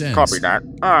latch descends. Copy that.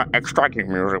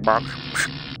 Extracting music box.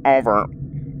 Over.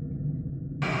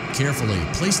 Carefully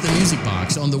place the music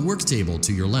box on the work table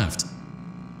to your left.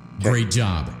 Great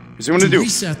job. Here's what I'm gonna do.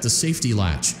 Reset the safety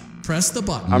latch, press the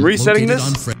button. I'm resetting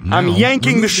located this. on I'm Now,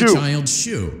 yanking the remove shoe. child's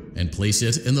shoe and place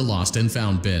it in the lost and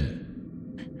found bin.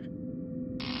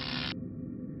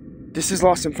 This is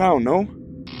lost and found, no?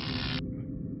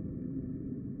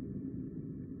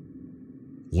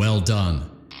 Well done.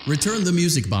 Return the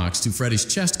music box to Freddy's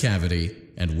chest cavity,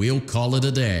 and we'll call it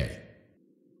a day.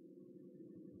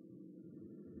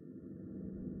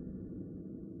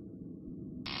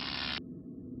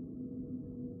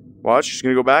 Watch, she's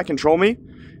gonna go back and troll me.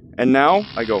 And now,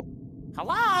 I go.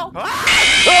 Hello?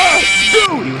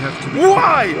 Dude! You have to be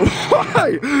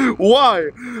Why?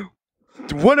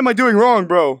 What am I doing wrong,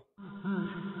 bro?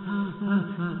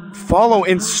 Follow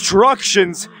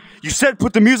instructions. You said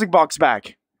put the music box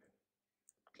back.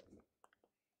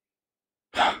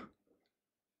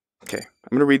 Okay, I'm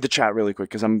gonna read the chat really quick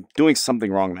because I'm doing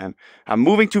something wrong, man. I'm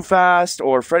moving too fast,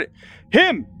 or Freddy.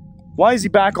 Him! Why is he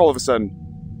back all of a sudden?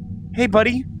 Hey,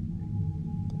 buddy.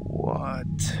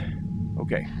 What?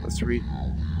 Okay, let's read.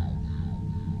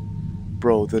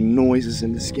 Bro, the noises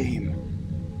in this game.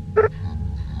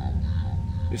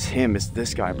 It's him, it's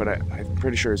this guy, but I'm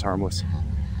pretty sure he's harmless.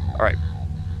 Alright.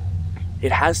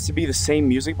 It has to be the same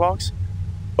music box?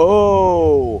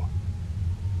 Oh!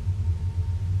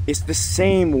 It's the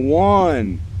same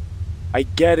one. I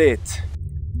get it.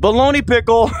 Baloney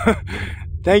pickle!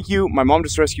 Thank you. My mom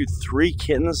just rescued 3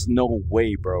 kittens? No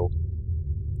way, bro.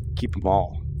 Keep them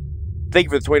all. Thank you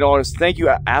for the $20. Thank you,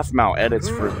 Afmau Edits,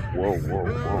 for... Whoa.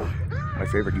 My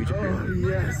favorite YouTuber.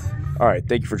 Yes. Alright,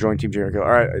 thank you for joining Team Jericho.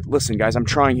 Alright, listen, guys, I'm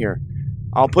trying here.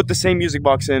 I'll put the same music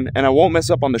box in, and I won't mess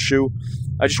up on the shoe.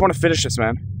 I just want to finish this,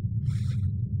 man.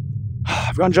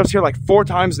 I've gotten jump scared like 4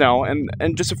 times now, and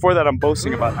just before that, I'm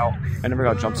boasting about how I never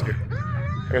got jump scared.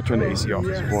 I gotta turn the AC off.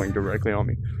 It's blowing directly on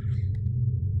me.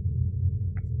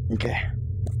 Okay.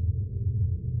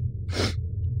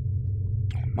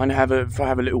 Mind if I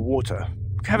have a little water?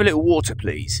 Can I have a little water,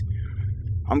 please?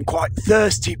 I'm quite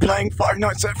thirsty playing Five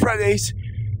Nights at Freddy's,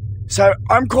 so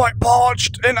I'm quite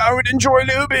parched, and I would enjoy a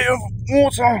little bit of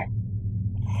water.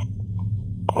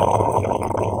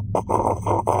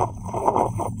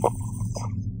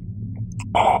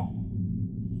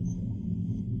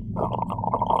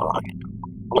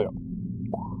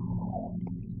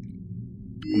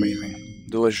 Amazing.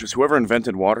 Delicious. Whoever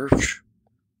invented water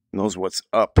knows what's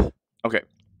up. Okay.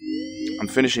 I'm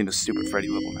finishing the stupid Freddy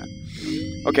level, man.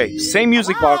 Okay, same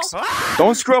music box.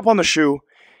 Don't screw up on the shoe.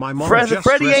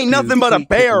 Freddy ain't nothing but a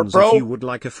bear, bro. If you would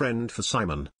like a friend for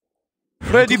Simon.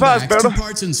 Freddy Welcome back to bear.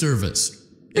 Parts and Service.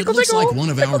 It looks like one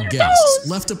of our guests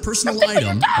left a personal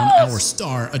item on our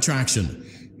star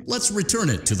attraction. Let's return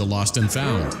it to the Lost and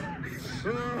Found.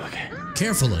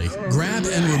 Carefully grab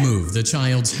and remove the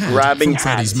child's hat from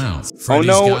Freddy's mouth. Freddy's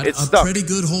got it's a stuck. pretty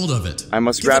good hold of it. I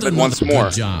must grab it once more.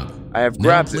 Good job. I have Now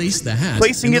grabbed place it. the hat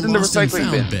Placing it in the Lost and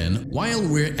recycling Found bin while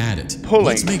we're at it. Pulling.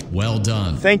 Let's make well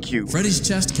done. Thank you. Freddy's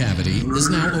chest cavity is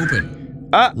now open.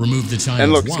 Remove the child's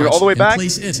and look, it's watch going all the way back. and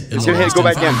place it in It's the going to Lost go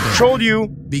and back in. Found bin. Controlled you.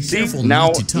 Be See? careful Now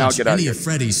not to touch get out any of of here.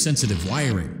 Freddy's sensitive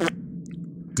wiring.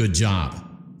 Good job.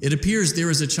 It appears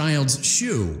there is a child's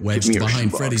shoe wedged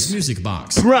behind Freddy's music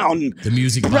box. Brown. The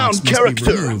music Brown box must character.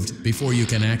 be removed before you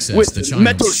can access With the child's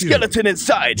metal shoe. skeleton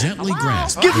inside. Gently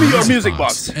grasp Give the me your music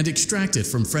box. and extract it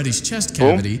from Freddy's chest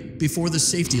cavity before the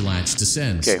safety latch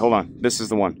descends. Okay, hold on. This is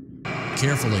the one.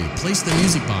 Carefully place the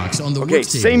music box on the work Okay,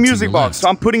 table same to music your box. left. So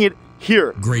I'm putting it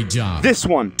here. Great job. This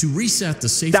one. To reset the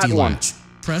safety one. latch,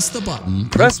 press the button.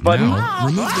 Press button. Now,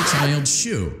 remove the child's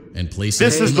shoe and place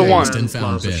This it is in the the one. Lost and Found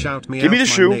Plaza, bin. shout me Give me out, the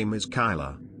shoe. My name is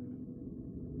Kyla.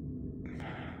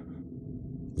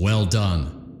 Well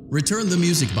done. Return the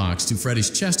music box to Freddy's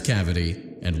chest cavity,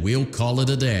 and we'll call it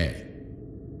a day.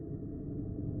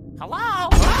 Hello?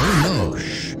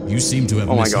 Oh no, you seem to have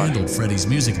Oh my God. mishandled Freddy's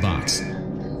music box.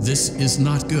 This is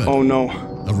not good. Oh no.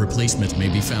 A replacement may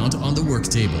be found on the work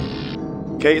table.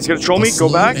 Okay, it's going to troll me. A Go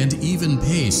slow back. and even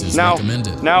pace is Now.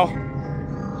 recommended. Now.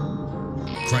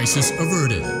 Crisis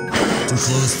averted. To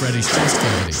close Freddy's chest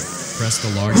cavity, press the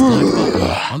large black button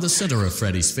on the center of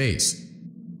Freddy's face.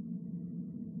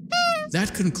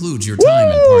 That concludes your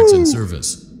time in Parts and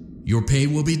Service. Your pay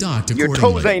will be docked Your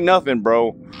accordingly. toes ain't nothing,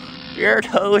 bro. Your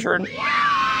toes are...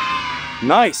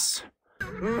 Nice.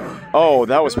 Oh,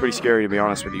 that was pretty scary, to be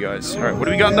honest with you guys. All right, what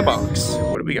do we got in the box?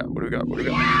 What do we got? What do we got? What do we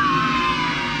got?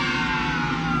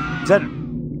 Is that...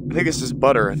 I think this is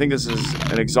butter. I think this is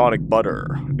an exotic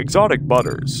butter. Exotic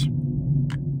butters.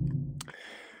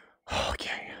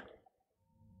 Okay.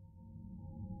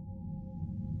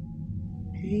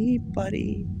 Hey,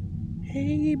 buddy.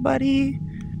 Hey, buddy.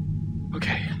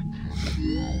 Okay.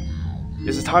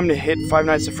 Is it time to hit Five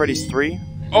Nights at Freddy's 3?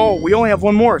 Oh, we only have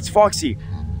one more. It's Foxy.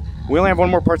 We only have one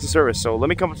more Parts of Service. So let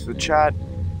me come up to the chat,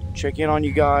 check in on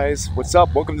you guys. What's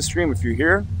up? Welcome to the stream. If you're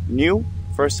here, new,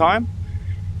 first time,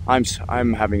 I'm scared.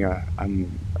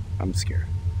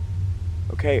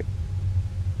 Okay.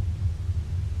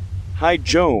 Hi,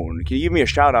 Joan. Can you give me a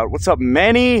shout out? What's up,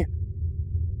 Manny?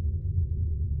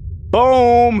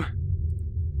 Boom.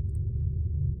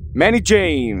 Manny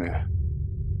Jane.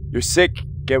 You're sick.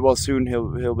 Get well soon,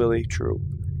 Hillbilly. True.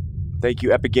 Thank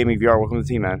you, Epic Gaming VR. Welcome to the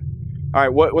team, man.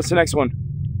 Alright, what's the next one?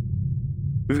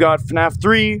 We've got FNAF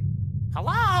 3.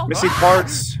 Hello? Missing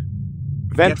parts.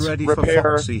 Vent Get ready repair.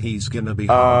 for Foxy, he's gonna be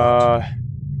hard.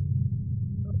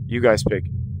 You guys pick.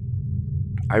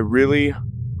 I really...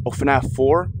 Oh, FNAF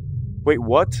 4? Wait,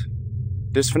 what?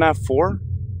 There's FNAF 4?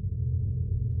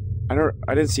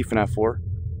 I didn't see FNAF 4.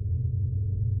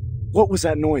 What was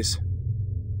that noise?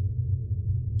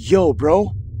 Yo,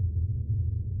 bro.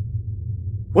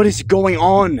 What is going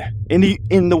on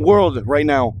in the world right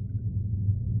now?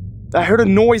 I heard a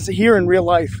noise here in real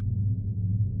life.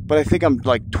 But I think I'm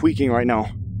like tweaking right now.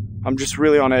 I'm just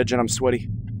really on edge and I'm sweaty.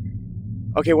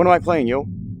 Okay, what am I playing, yo?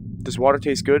 Does water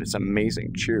taste good? It's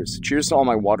amazing. Cheers. Cheers to all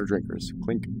my water drinkers.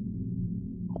 Clink.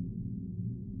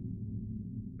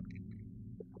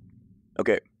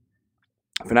 Okay.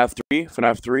 FNAF 3,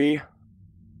 FNAF 3,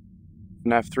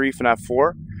 FNAF 3, FNAF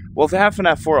 4. Well, if they have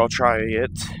FNAF 4, I'll try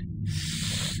it.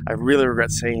 I really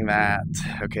regret saying that.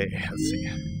 Okay, let's see.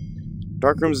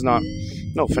 Darkroom's not...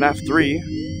 No, FNAF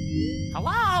 3.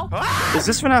 Hello? Is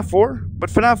this FNAF 4?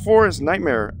 But FNAF 4 is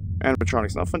Nightmare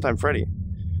animatronics, not Funtime Freddy.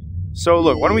 So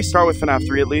look, why don't we start with FNAF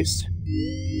 3 at least?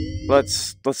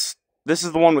 Let's... This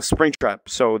is the one with Springtrap.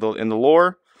 So in the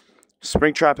lore,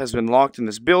 Springtrap has been locked in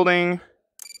this building.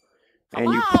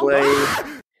 And you play...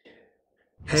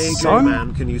 Hey, Son?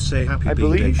 man, can you say happy I B-Day,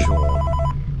 believe.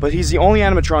 Sean? But he's the only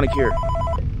animatronic here.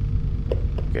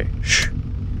 Okay, shh.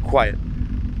 Quiet.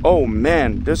 Oh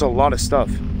man, there's a lot of stuff.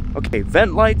 Okay,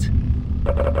 vent light.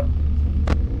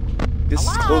 This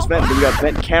is closed vent. Then we got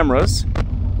vent cameras.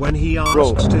 When he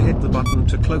asks to hit the button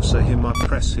to closer him up,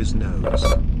 press his nose.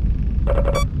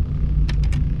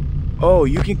 Oh,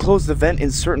 you can close the vent in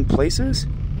certain places?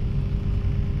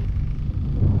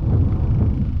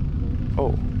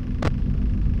 Oh.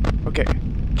 Okay.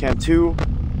 Cam 2.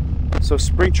 So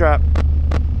Springtrap.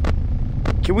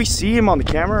 Can we see him on the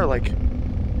camera? Like,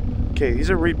 okay, these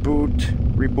are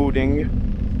rebooting.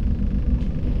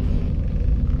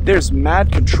 There's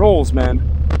mad controls, man.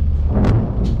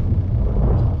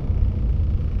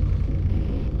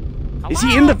 Is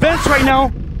he in the vents right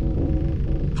now?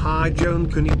 Hi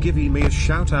Joan, can you give me a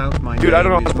shout out? My Dude, name I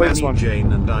don't know how to play is this one.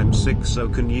 Jane and I'm sick, so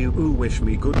can you wish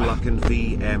me good luck? And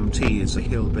VMT is a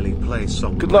hillbilly play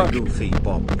song. Good luck. Goofy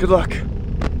Bob. Good luck.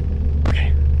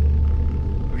 Okay.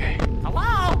 Okay. Hello?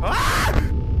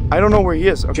 I don't know where he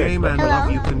is. Okay. J-Man, I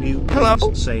love you. Can you please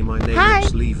Hello? say my name Hi.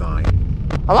 is Levi?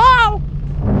 Hello?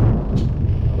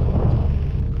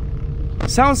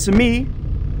 Sounds to me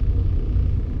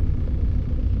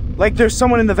like there's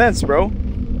someone in the vents, bro.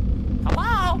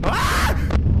 Hello?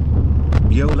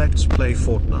 Yo, let's play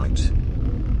Fortnite.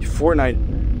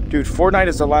 Fortnite. Dude, Fortnite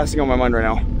is the last thing on my mind right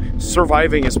now.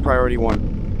 Surviving is priority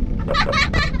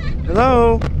 1.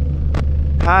 Hello?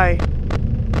 Hi.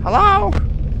 Hello?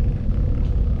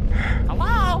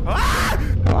 Hello?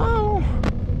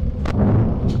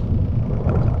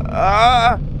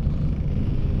 Hello?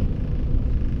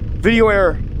 Video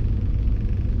error.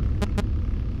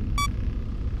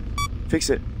 Fix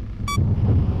it.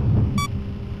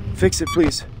 Fix it,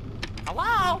 please.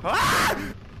 Hello?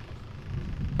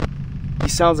 He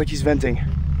sounds like he's venting.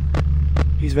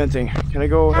 He's venting. Can I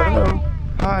go? Hello?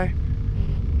 Hi.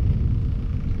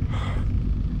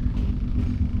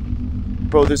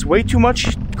 Bro, there's way too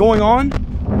much going on.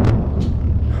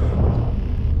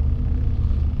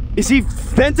 Is he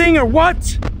venting or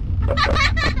what?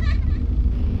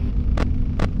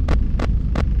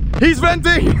 He's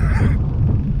venting!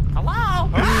 Hello?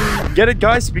 Get it,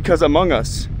 guys? Because Among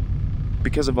Us.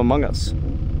 Because of Among Us.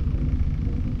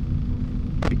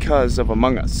 Because of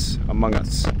Among Us. Among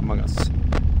Us. Among Us.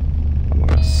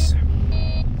 Among Us.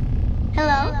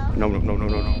 Hello? No, no, no, no,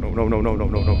 no, no, no, no, no, no,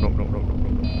 no, no, no, no, no, no.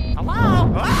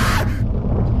 Hello?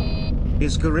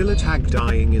 Is Gorilla Tag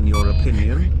dying in your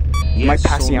opinion? Yes Am I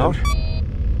passing or no? out?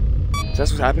 Is that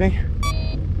what's happening?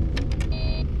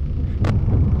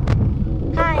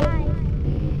 Hi.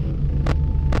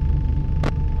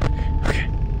 Okay.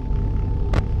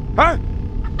 Huh?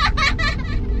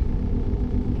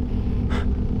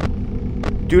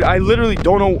 Dude, I literally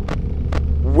don't know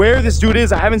where this dude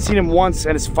is. I haven't seen him once,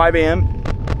 and it's 5 a.m.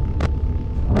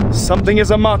 Something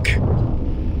is amok.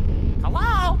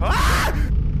 Hello?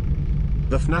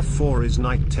 The FNAF 4 is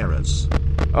Night Terrors.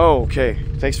 Oh, okay.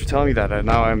 Thanks for telling me that.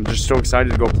 Now I'm just so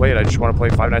excited to go play it. I just want to play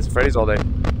Five Nights at Freddy's all day.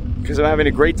 Because I'm having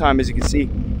a great time, as you can see.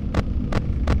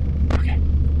 Okay.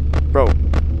 Bro.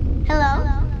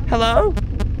 Hello? Hello?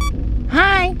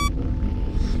 Hi.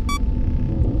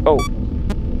 Oh.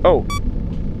 Oh.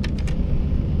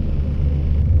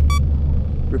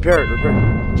 Repair it, repair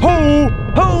it. Ho!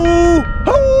 Ho!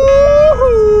 Ho!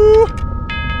 Ho!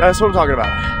 That's what I'm talking about.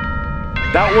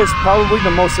 That was probably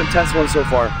the most intense one so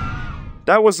far.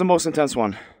 That was the most intense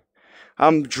one.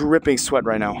 I'm dripping sweat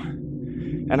right now.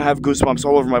 And I have goosebumps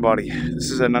all over my body. This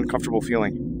is an uncomfortable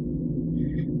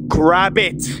feeling. Grab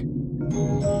it!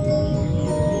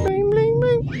 Bling, bling,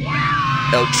 bling.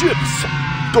 El chips!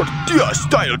 Tortilla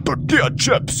style tortilla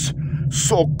chips!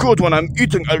 So good when I'm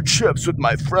eating El chips with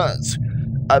my friends.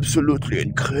 Absolutely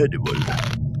incredible.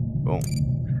 Oh.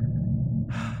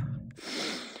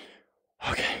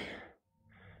 Okay.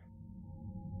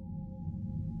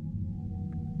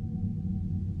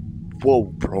 Whoa,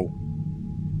 bro.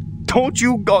 Don't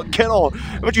you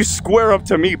square up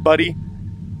to me, buddy.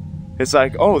 It's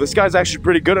like, oh, this guy's actually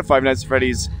pretty good at Five Nights at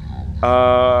Freddy's.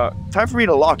 Time for me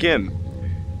to lock in.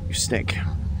 You stink.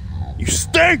 You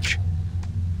stink!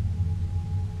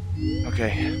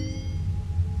 Okay.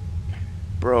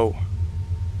 Bro.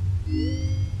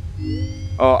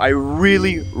 Oh, I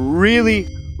really, really,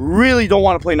 really don't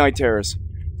want to play Night Terrors.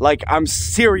 Like, I'm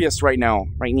serious right now.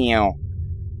 Right now.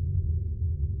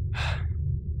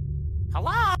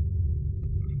 Hello?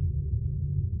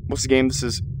 What's the game? This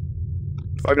is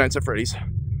Five Nights at Freddy's.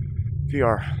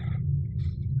 VR.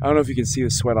 I don't know if you can see the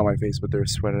sweat on my face, but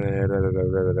there's sweat on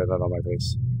my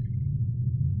face.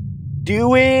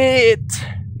 Do it!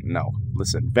 No.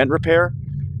 Listen, vent repair?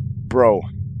 Bro.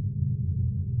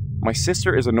 My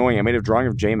sister is annoying. I made a drawing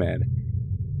of J-Man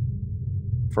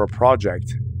for a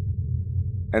project.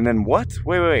 And then what?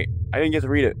 Wait. I didn't get to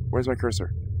read it. Where's my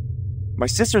cursor? My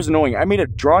sister's annoying. I made a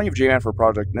drawing of J-Man for a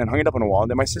project and then hung it up on a wall. And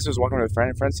then my sister's walking with a friend,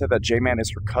 and a friend said that J-Man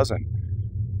is her cousin.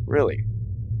 Really?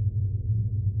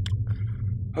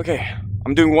 Okay,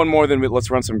 I'm doing one more, then let's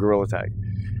run some gorilla tag.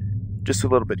 Just a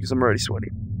little bit, because I'm already sweaty.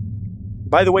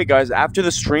 By the way, guys, after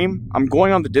the stream, I'm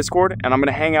going on the Discord, and I'm going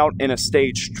to hang out in a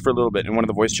stage for a little bit in one of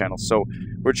the voice channels. So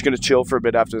we're just going to chill for a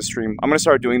bit after the stream. I'm going to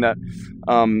start doing that.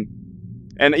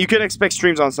 And you can expect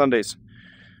streams on Sundays.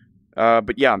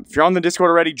 But yeah, if you're on the Discord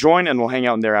already, join, and we'll hang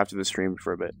out in there after the stream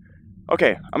for a bit.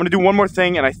 Okay, I'm going to do one more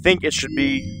thing, and I think it should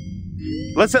be...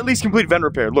 Let's at least complete vent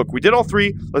repair. Look, we did all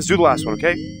three. Let's do the last one,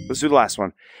 okay? Let's do the last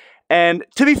one. And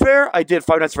to be fair, I did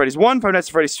Five Nights at Freddy's 1, Five Nights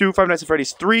at Freddy's 2, Five Nights at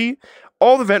Freddy's 3,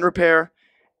 all the vent repair,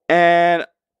 and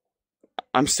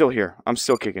I'm still here. I'm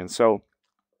still kicking, so...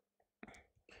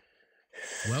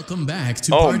 Welcome back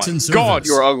to Parts and Service. Oh my god,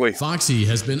 you're ugly. Foxy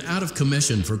has been out of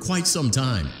commission for quite some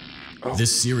time.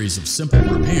 This series of simple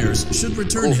repairs should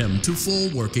return him to full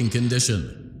working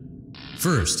condition.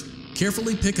 First,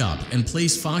 carefully pick up and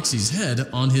place Foxy's head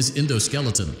on his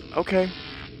endoskeleton. Okay.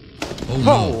 Oh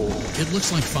no, it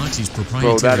looks like Foxy's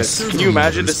proprietary Bro, that is... servo Can you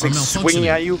imagine motors this thing are swinging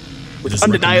malfunctioning. at you It with is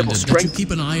undeniable recommended strength? that you keep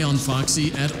an eye on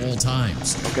Foxy at all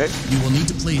times. Okay. You will need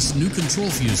to place new control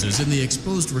fuses in the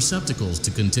exposed receptacles to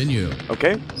continue.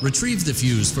 Okay. Retrieve the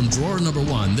fuse from drawer number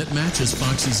 1 that matches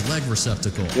Foxy's leg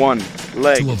receptacle. One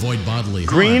leg. To avoid bodily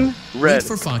Green, harm, red. wait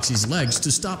for Foxy's legs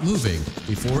to stop moving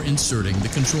before inserting the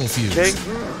control fuse. Okay.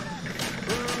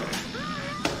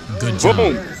 Good job.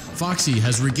 Boom. Foxy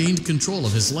has regained control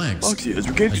of his legs. Foxy has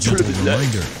regained A control gentle of his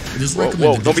legs. reminder, it is Whoa, recommended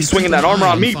whoa, that don't be you swinging keep that an armor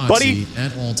eye on me, Foxy buddy.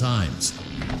 at all times.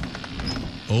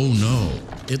 Oh no,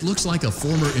 it looks like a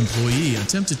former employee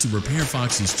attempted to repair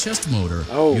Foxy's chest motor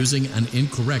using an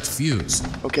incorrect fuse.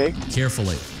 Okay.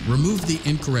 Carefully, remove the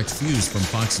incorrect fuse from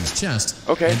Foxy's chest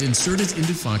and insert it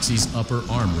into Foxy's upper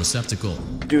arm receptacle.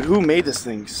 Dude, who made this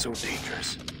thing so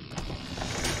dangerous?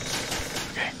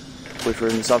 Okay. Wait for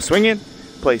him to stop swinging.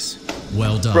 Place.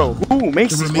 Well done. Bro, who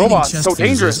makes the these remaining robots chest so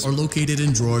dangerous? fuses are located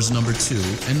in drawers number 2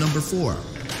 and number 4.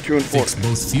 2 and 4. Fix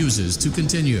both fuses to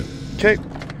continue. Okay.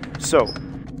 So,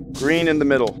 green in the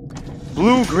middle.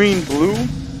 Blue, green, blue.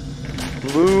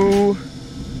 Blue.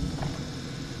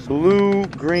 Blue,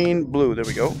 green, blue. There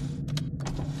we go.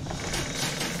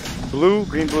 Blue,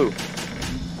 green, blue.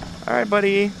 Alright,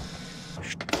 buddy.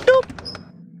 Doop.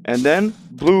 And then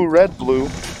blue, red, blue.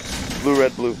 Blue,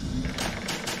 red, blue.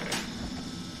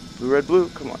 Blue, red, blue.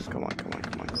 Come on, come on, come on,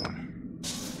 come on, come on.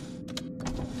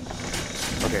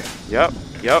 Okay. Yep,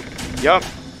 yep, yep.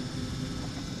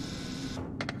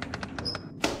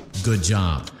 Good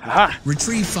job. Aha.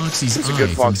 Retrieve Foxy's Who's a eye good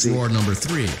from Foxy? drawer number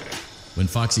 3. When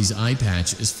Foxy's eye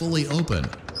patch is fully open,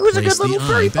 Who's a place good little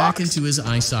the furry eye back fox? into his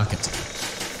eye socket.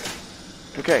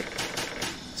 Okay.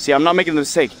 See, I'm not making the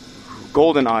mistake.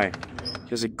 Golden eye. He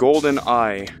has a golden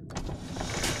eye.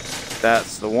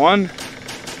 That's the one.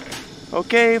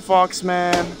 Okay,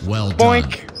 Foxman. Well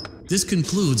Boink. done. This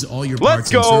concludes all your Let's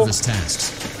parts and go. service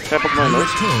tasks. Can I put my Pirate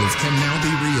nose? Cove can now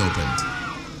be reopened.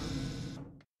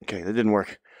 Okay, that didn't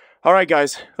work. Alright,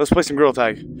 guys. Let's play some Gorilla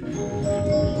Tag.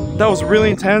 That was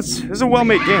really intense. This is a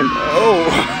well-made game. Oh.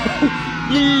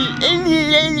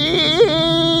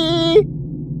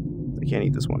 I can't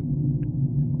eat this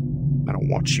one. I don't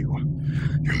want you.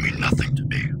 You mean nothing to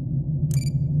me.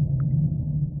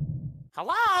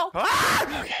 Hello?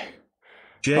 Okay.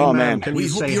 J-Man, man. can We you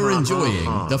hope say you're ha, ha, enjoying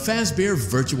ha? the Fazbear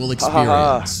virtual ha.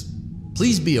 experience.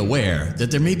 Please be aware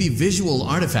that there may be visual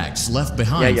artifacts left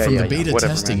behind from the beta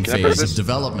Whatever, testing man. Can I press phase of this?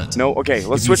 development. No, okay,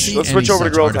 let's If you switch. see Let's any switch over to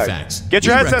such Gorilla Tag. artifacts, Get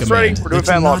your we headsets ready. recommend We're doing that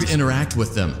fan you not lobbies. interact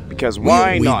with them. Because We'll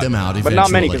why weed not? them out But eventually. not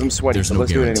many, 'cause I'm sweaty, There's so no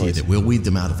let's do it guarantee anyways. that we'll weed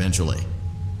them out eventually.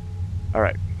 All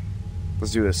right,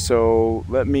 let's do this. So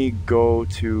let me go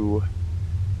to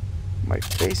my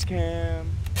face cam.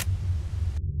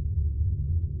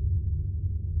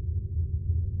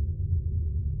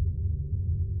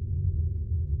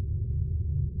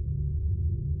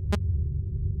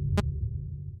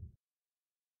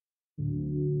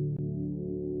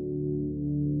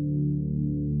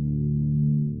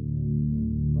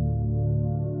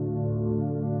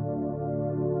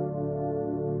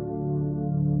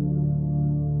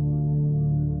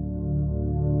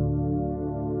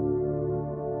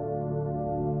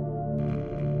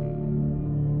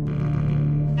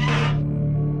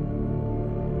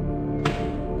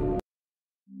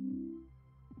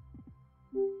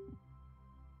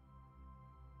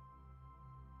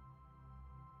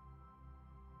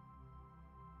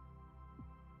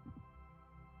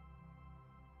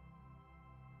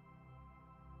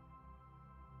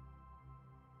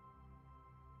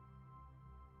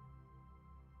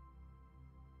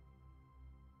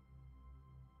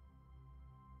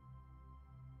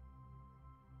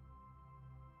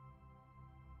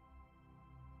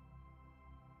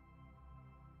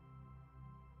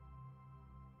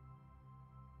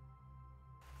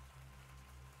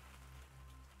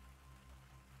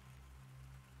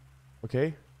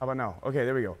 Okay, how about now? Okay,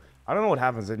 there we go. I don't know what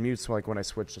happens. It mutes like when I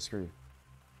switch the screen.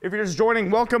 If you're just joining,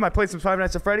 welcome. I played some Five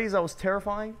Nights at Freddy's. That was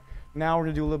terrifying. Now we're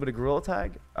gonna do a little bit of Gorilla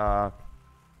Tag.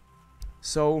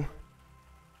 So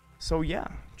yeah.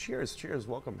 Cheers, cheers.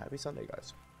 Welcome. Happy Sunday,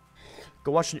 guys.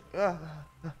 Go watch. What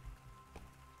the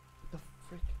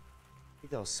frick? I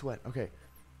think that was sweat. Okay.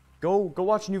 Go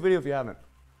watch a new video if you haven't.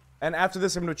 And after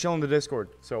this, I'm gonna chill in the Discord.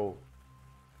 So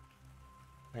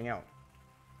hang out.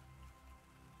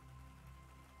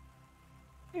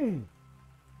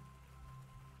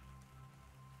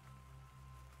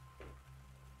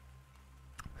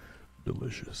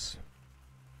 Delicious.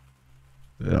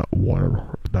 That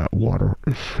water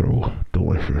is so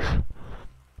delicious.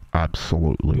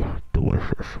 Absolutely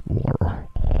delicious water.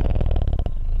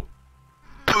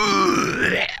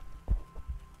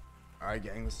 Alright,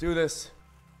 gang, let's do this.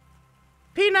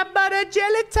 Peanut butter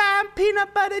jelly time,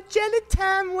 peanut butter jelly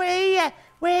time, where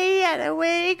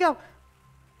you go?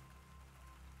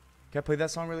 Can I play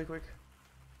that song really quick?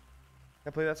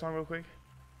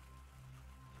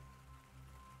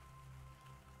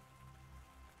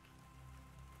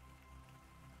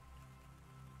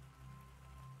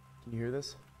 Can you hear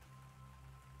this?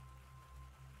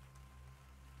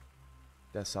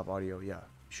 Desktop audio, yeah.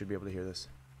 You should be able to hear this.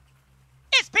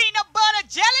 It's peanut butter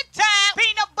jelly time.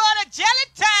 Peanut butter jelly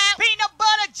time. Peanut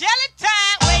butter jelly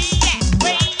time. Where you at?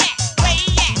 Where you at? Where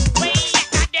you at? Where you at?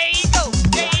 Now there you go.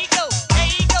 There you go. There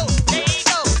you go. There you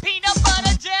go. Peanut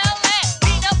butter jelly.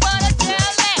 Peanut butter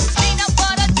jelly. Peanut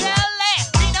butter jelly.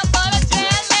 Peanut butter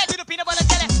jelly. Do the peanut butter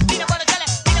jelly. Peanut butter jelly.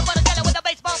 Peanut butter jelly with a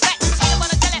baseball bat. Do the peanut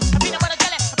butter jelly. A peanut butter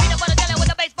jelly. A peanut butter jelly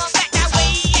with a baseball bat. Now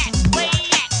where you at? Where you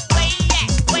at? Where you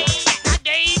at? Where you at? Now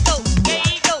there you go. There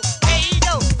you go. There you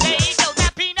go. There you go.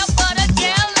 Now peanut butter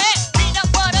jelly. Peanut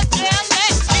butter jelly.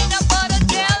 Peanut butter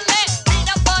jelly.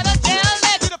 Peanut butter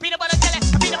jelly. Do the peanut butter jelly.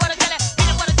 A peanut butter jelly.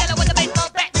 Peanut butter jelly with a baseball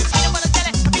bat. Do the peanut butter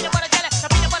jelly. A peanut butter jelly. A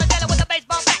peanut butter jelly with a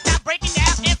baseball bat. Now break it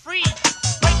down and freeze.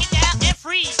 Break it down and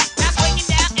freeze. Now break it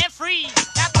down and freeze.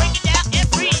 Now break it down and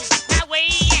freeze. Now where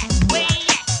you at? Where you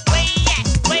at? Where you at?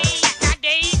 Where you at? Now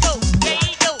there you go. There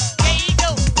you go. There you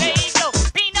go. There you go.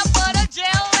 Peanut butter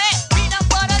jelly. Peanut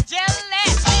butter jelly.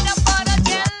 Peanut butter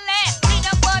jelly.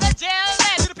 Peanut butter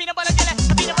jelly. Do the peanut butter jelly.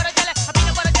 A peanut butter jelly. A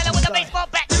peanut butter jelly with a baseball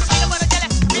bat. Do the peanut butter jelly.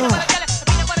 A peanut butter jelly. A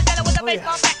peanut butter jelly with a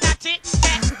baseball bat. Now tic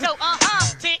tac toe.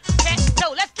 Tic tac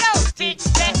toe. Let's go. Tic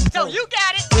tac toe. You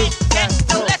got it. Tic tac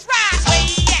toe. Let's ride. Where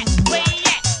you at? Where you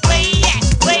at? Where you at?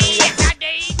 Where you at? Now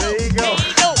there you go. There you go. There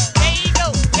you go. There you go.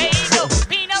 There you go.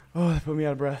 Peanut. Oh, that put me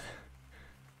out of breath.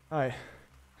 Alright.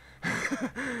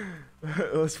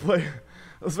 Let's play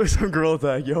some Gorilla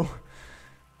Tag, yo.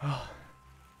 Oh.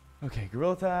 Okay,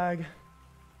 Gorilla Tag.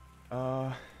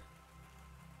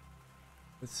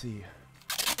 Let's see.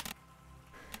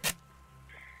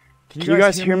 Can you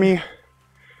guys hear me?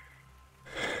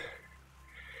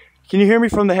 Can you hear me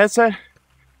from the headset?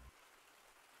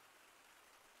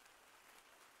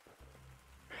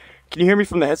 Can you hear me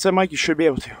from the headset mic? You should be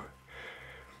able to.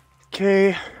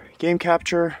 Okay, game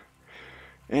capture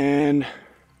and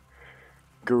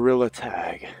Gorilla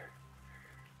Tag.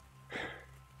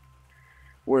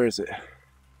 Where is it?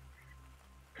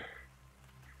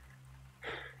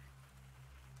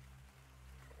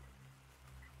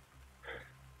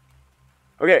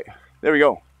 Okay, there we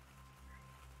go.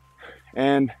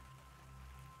 And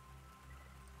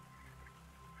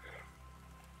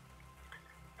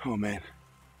oh man,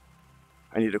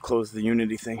 I need to close the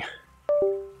Unity thing.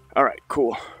 All right,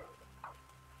 cool.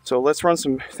 So let's run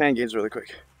some fan games really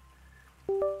quick.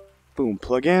 Boom,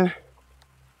 plug in.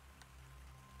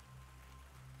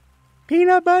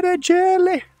 Peanut butter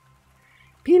jelly.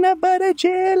 Peanut butter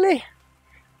jelly.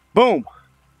 Boom.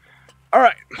 All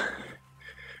right.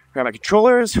 Got my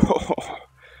controllers. Oh,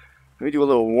 let me do a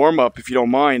little warm up if you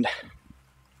don't mind.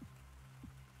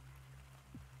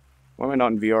 Why am I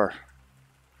not in VR?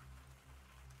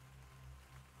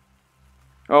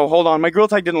 Oh, hold on. My Gorilla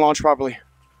Tag didn't launch properly.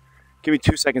 Give me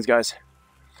 2 seconds, guys.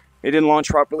 It didn't launch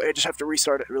properly. I just have to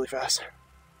restart it really fast.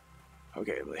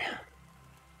 Okay,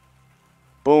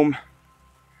 boom.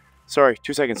 Sorry,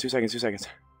 2 seconds.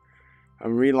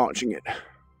 I'm relaunching it.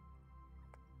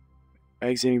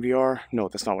 Exiting VR. No,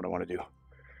 that's not what I want to do.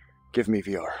 Give me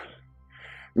VR.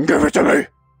 Give it to me!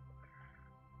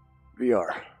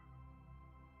 VR.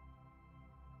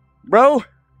 Bro!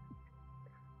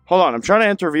 Hold on, I'm trying to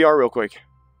enter VR real quick.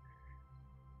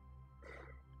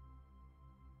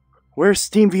 Where's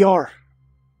Steam VR?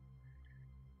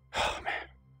 Oh, man.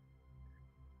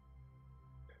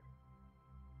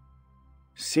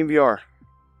 Steam VR.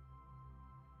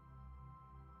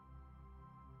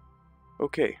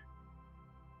 Okay.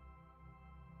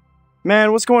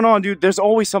 Man, what's going on, dude? There's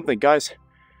always something, guys.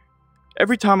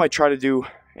 Every time I try to do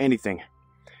anything,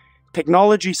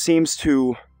 technology seems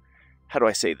to, how do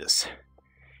I say this?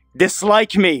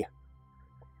 Dislike me.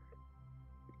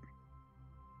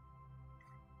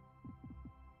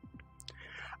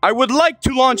 I would like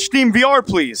to launch Steam VR,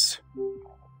 please.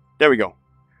 There we go.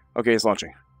 Okay, it's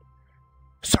launching.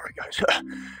 Sorry, guys.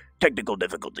 Technical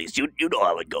difficulties. You know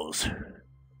how it goes.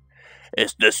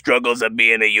 It's the struggles of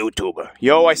being a YouTuber.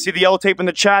 Yo, I see the yellow tape in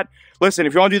the chat. Listen,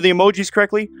 if you want to do the emojis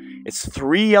correctly, it's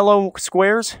 3 yellow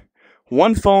squares,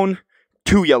 1 phone,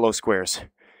 2 yellow squares.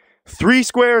 3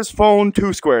 squares, phone,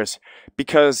 2 squares.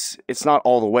 Because it's not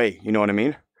all the way, you know what I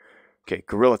mean? Okay,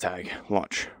 Gorilla Tag,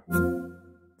 launch.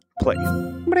 Play.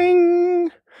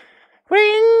 Bring!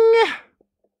 Bring!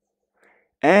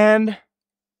 And...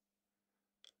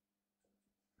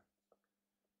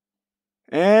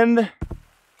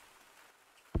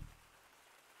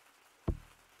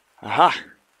 Aha!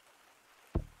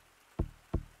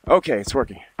 Okay, it's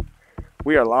working.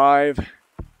 We are live.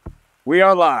 We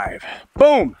are live.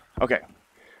 Boom! Okay,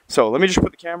 so let me just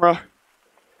put the camera...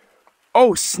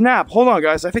 Oh, snap! Hold on,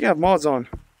 guys. I think I have mods on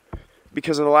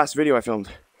because of the last video I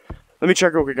filmed. Let me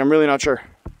check real quick. I'm really not sure.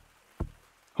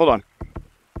 Hold on.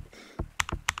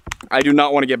 I do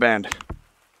not want to get banned.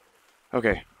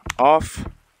 Okay, off.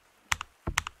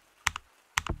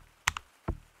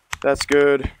 That's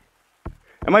good.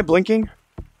 Am I blinking?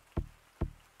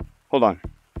 Hold on.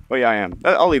 Oh yeah, I am.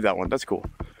 I'll leave that one. That's cool.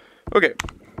 Okay.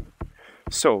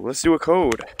 So, let's do a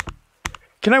code.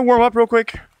 Can I warm up real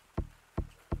quick?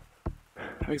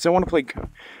 Because I want to play...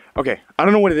 Okay, I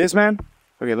don't know what it is, man.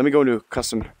 Okay, let me go into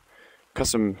custom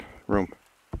room.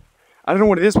 I don't know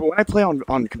what it is, but when I play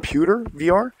on computer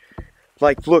VR,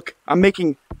 like, look, I'm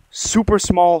making super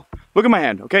small... Look at my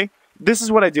hand, okay? This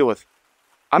is what I deal with.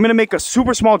 I'm going to make a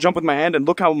super small jump with my hand, and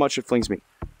look how much it flings me.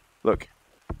 Look.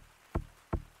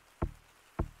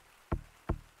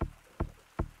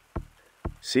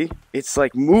 See? It's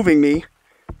like moving me,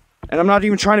 and I'm not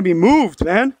even trying to be moved,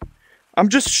 man. I'm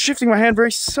just shifting my hand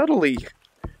very subtly.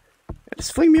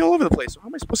 It's flinging me all over the place. How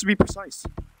am I supposed to be precise?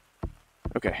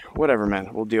 Okay, whatever,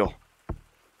 man. We'll deal.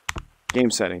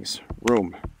 Game settings.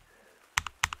 Room.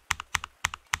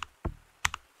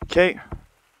 Okay.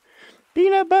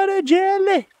 Peanut butter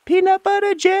jelly. Peanut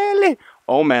butter jelly.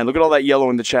 Oh, man. Look at all that yellow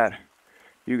in the chat.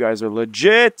 You guys are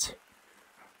legit.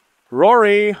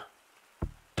 Rory.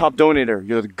 Top donator.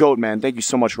 You're the GOAT, man. Thank you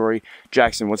so much, Rory.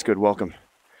 Jackson, what's good? Welcome.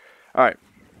 All right.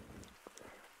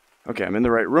 Okay, I'm in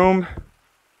the right room.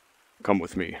 Come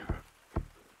with me.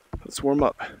 Let's warm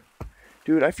up.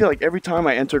 Dude, I feel like every time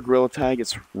I enter Gorilla Tag,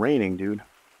 it's raining, dude.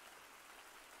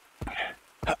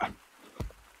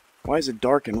 Why is it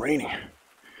dark and raining?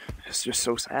 It's just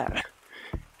so sad.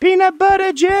 Peanut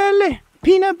butter jelly!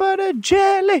 Peanut butter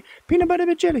jelly! Peanut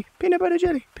butter jelly! Peanut butter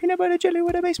jelly! Peanut butter jelly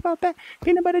with a baseball bat!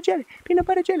 Peanut butter jelly! Peanut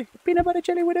butter jelly! Peanut butter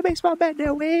jelly with a baseball bat!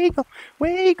 Now where you go?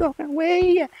 Where you go? Now where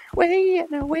you at? Where you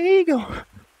at? Now where you go?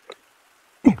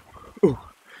 Ooh,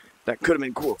 that could have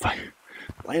been cool if I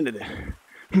landed it.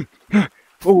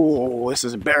 Oh, this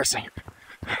is embarrassing.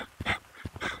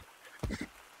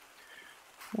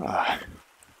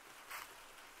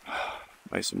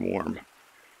 Nice and warm.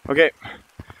 Okay,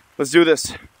 let's do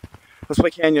this. Let's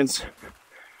play canyons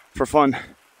for fun.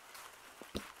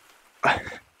 Oh,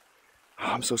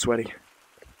 I'm so sweaty.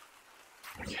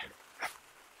 Okay.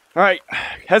 All right,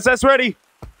 headsets ready.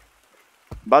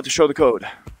 About to show the code.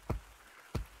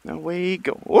 Now we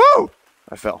go. Whoa!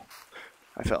 I fell.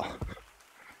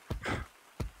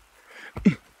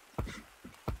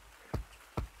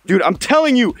 Dude, I'm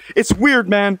telling you, it's weird,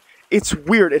 man. It's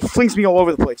weird. It flings me all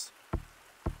over the place.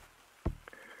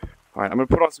 All right, I'm gonna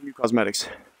put on some new cosmetics.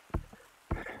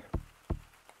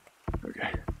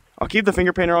 Okay, I'll keep the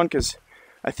finger painter on because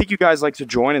I think you guys like to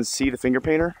join and see the finger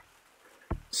painter.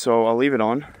 So I'll leave it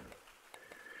on.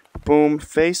 Boom,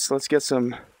 face. Let's get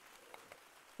some.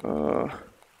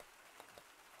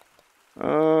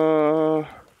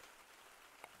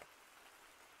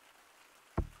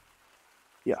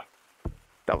 Yeah,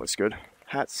 that looks good.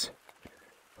 Hats.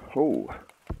 Oh,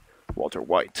 Walter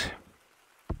White.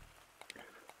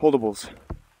 Holdables.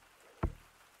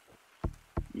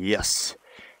 Yes,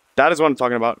 that is what I'm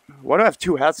talking about. Why do I have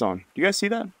 2 hats on? Do you guys see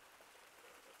that?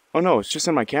 Oh no, it's just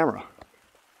in my camera.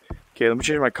 Okay, let me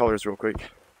change my colors real quick.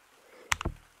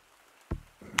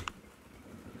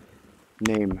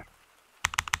 Name.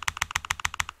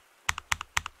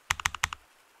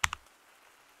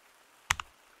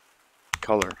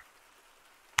 Color.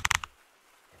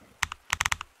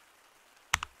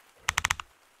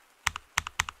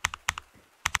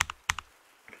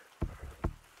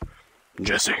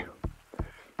 Jesse.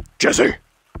 Jesse.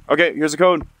 Okay, here's the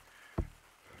code.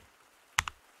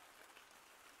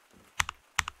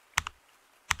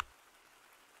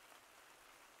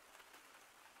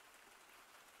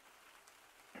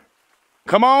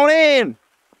 Come on in.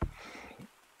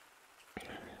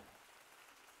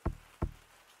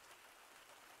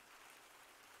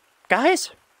 Guys?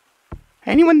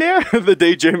 Anyone there? The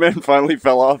day J-Man finally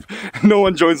fell off. No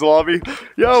one joins the lobby.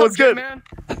 Yo, what's good? J-Man?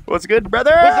 What's good,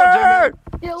 brother? What's up, J-Man?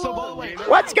 Yo, So, by the way,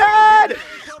 What's good?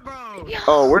 What's up, bro?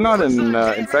 Oh, we're not in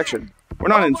infection. We're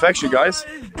not in infection, guys.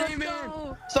 J-Man.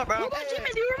 What's up, bro?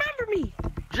 J-Man, do you remember me?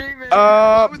 J-Man.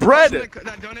 Brett.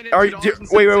 That donated Are you? $2 and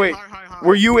Wait. said, hi.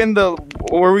 Were you in the?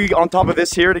 Were we on top of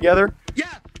this here together? Yeah.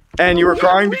 And you were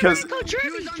crying because.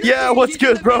 Yeah, what's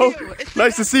good, bro?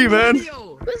 Nice to see you, man.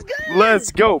 What's good?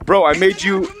 Let's go, bro. I made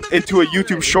you into a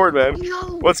YouTube short, man.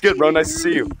 What's good, bro? Nice to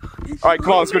see you. All right,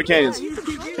 come on, let's go to canyons.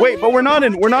 Wait, but we're not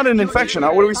in infection.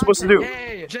 What are we supposed to do?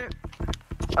 Hey,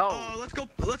 let's go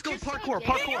parkour.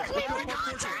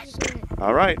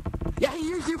 All right. Yeah, he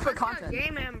used you for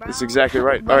content. That's exactly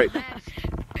right. All right.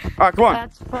 All right, come on.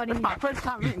 That's funny. My first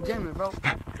time meeting J-Man, bro.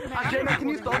 J-Man, can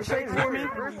you thug shake for me?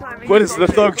 What is the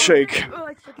thug shake?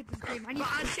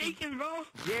 I'm shaking, bro.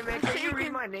 J-Man, can you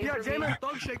read my name? Yeah, J-Man,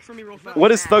 thug shake for me real fast.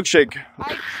 What is thug shake?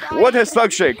 What is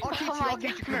thug shake? I'll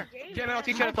teach you. Come here. J-Man, I'll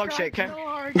teach you how to thug shake, okay?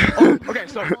 Oh, okay,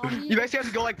 so you basically have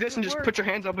to go like this and just put your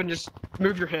hands up and just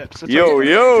move your hips. That's Yo. it.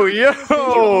 You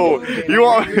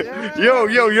want? Yo.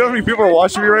 You know how many people are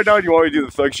watching me right now? And you want me to do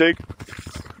the thug shake?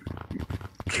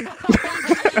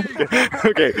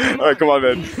 Okay. All right, come on,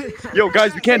 man. Yo,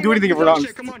 guys, we can't do anything if we're not.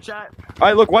 Come on, chat. All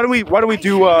right, look. Why don't we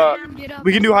do?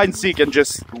 We can do hide and seek and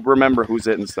just remember who's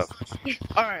it and stuff.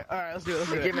 All right, let's do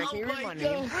it. J-Man, can you read my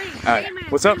name? All right.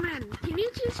 What's up? Can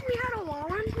you teach me how to wall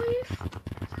run, please?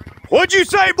 What'd you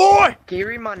say, boy? Can you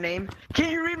read my name?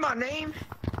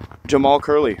 Jamal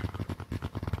Curley.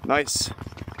 Nice.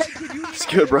 It's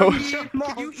good, bro.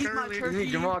 Jamal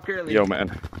Curley. Yo,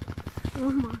 man.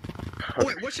 Oh,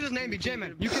 wait, what should his name be?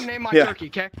 J-Man, you can name my turkey,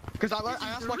 okay? Because I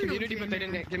asked my community, but they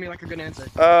didn't give me like a good answer.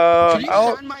 So you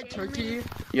sign my turkey?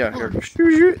 Yeah, here.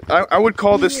 I would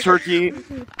call this turkey,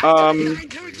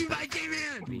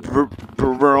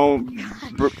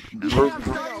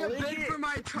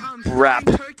 Rap.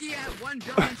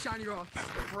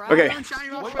 Okay.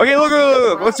 Okay,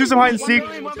 look. Let's do some hide and seek.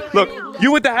 Look,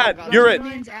 you with the hat. You're it.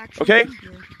 Okay?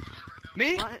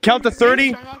 Me? Count to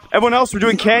 30. Everyone else, we're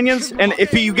doing canyons, and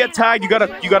if you get tagged, you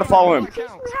gotta follow him.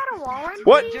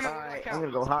 What? I'm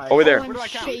gonna go hide. Over there.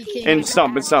 In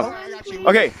stump.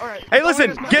 Okay. Hey,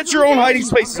 listen. Get your own hiding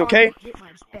spaces, okay?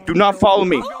 Do not follow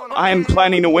me. I am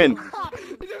planning to win.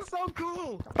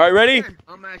 All right, ready?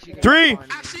 3.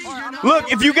 Look,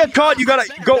 if you get caught, you gotta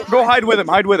go hide with him.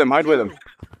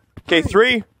 Okay,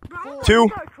 3, 2,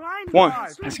 1.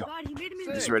 Let's go.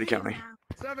 This is ready, count me.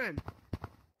 7,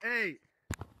 8,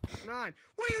 9.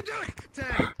 What are you doing?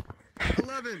 10,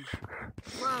 11,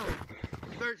 12,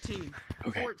 13,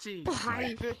 14,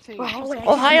 15,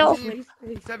 Ohio.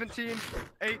 17,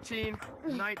 18,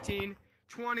 19,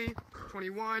 20,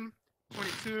 21,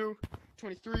 22,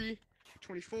 23,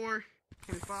 24,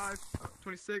 25,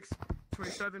 26,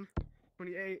 27,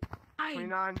 28,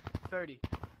 29, 30.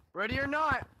 Ready or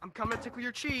not, I'm coming to tickle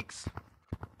your cheeks.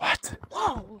 What?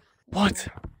 Whoa. What?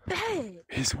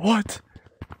 Is what?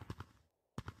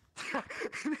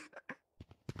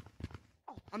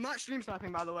 I'm not stream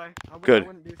sniping, by the way. I Good.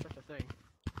 wouldn't do such a thing.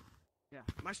 Yeah,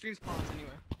 my stream's paused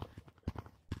anyway.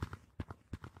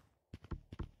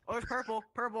 Oh, it's purple.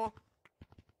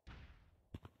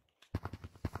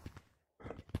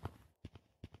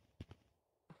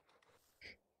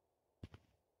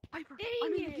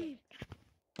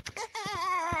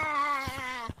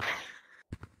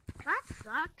 That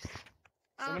sucks.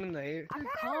 Someone in the eight.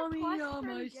 Call me on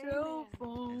my cell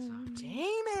phone.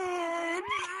 J-Man.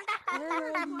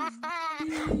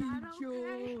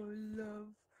 Your love.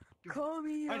 Call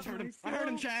me I on just heard my him. I heard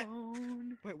him, cell chat.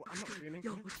 phone. Wait, what? I'm not streaming.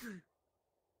 Yo, what's good?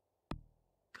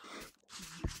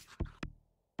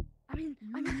 Wait,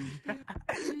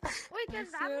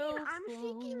 does that mean I'm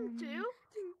seeking too?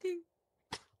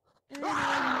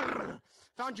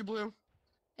 Found you, Blue.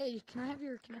 Hey, can I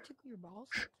tickle your balls?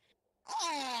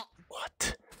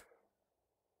 What?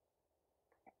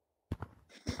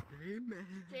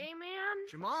 J-Man.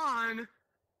 Jamon.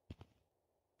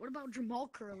 What about Jamal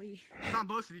Curley? Found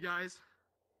both of you guys.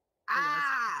 Hey,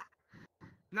 guys.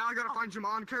 Now I gotta find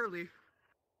Jamon Curley.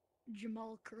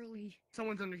 Jamal Curley.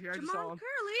 Someone's under here. I just saw Jamal him.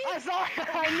 Curley. I saw.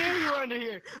 I knew you were under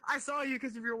here. I saw you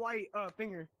because of your white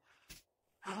finger.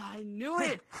 I knew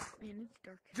it. Man, it's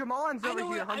dark. Jamon's I over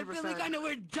know here, it. I 100%. feel like I know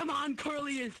where Jamon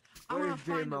Curley is. I Where's wanna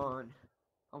find him. Jamon?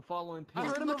 I'm following I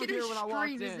pink. heard him Look over at here his when I walked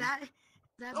stream. in. Is that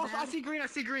Oh, bad? I see green. I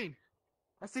see green.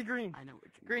 I see green. I know what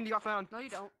you Green, you got found. No, you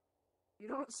don't. You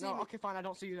don't see No, me. okay, fine. I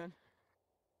don't see you then.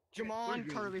 Where'd Jamon you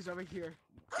go? Curly's over here.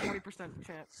 20%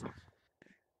 chance.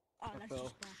 Oh, that's fell.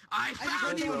 just bad. I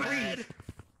found you, red!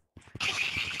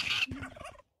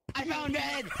 I found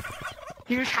red!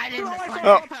 He was hiding in the corner.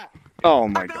 Oh. Oh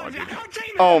my god, dude.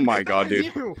 Oh my god,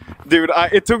 dude. Dude,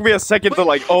 it took me a second to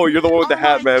like, oh, you're the one with the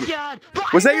hat, man.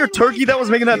 Was that your turkey that was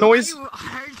making that noise? I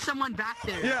heard someone back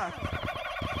there. Yeah.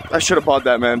 I should have bought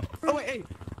that, man. Oh, wait, hey.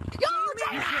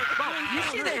 You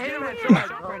see the hit right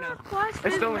now.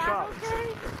 It's still in the shop.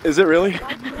 Is it really?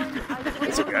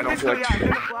 It's okay, I don't feel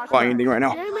like buying anything right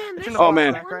now. Oh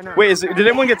man. Wait, did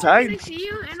anyone get I tagged? see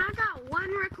you, and I got one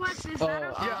request. Is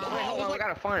that Yeah, wait, hold on. I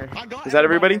gotta find her. Is that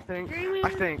everybody? I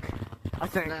think. Nah,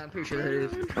 I'm pretty sure that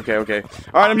is. Okay, okay.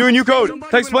 Alright, I'm doing new code.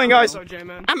 Thanks for playing, guys. I'm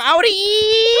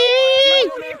outie!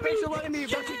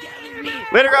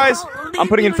 Later, guys. I'm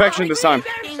putting infection this time.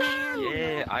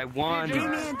 Yeah, I won.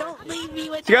 Don't leave me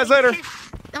without See you guys later.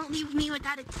 Don't leave me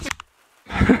without a kiss.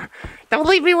 Don't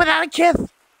leave me without a kiss.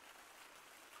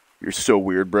 You're so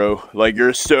weird, bro. Like,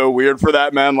 you're so weird for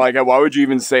that, man. Like, why would you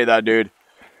even say that, dude?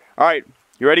 Alright,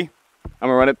 you ready? I'm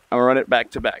gonna run it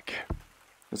back to back.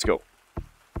 Let's go.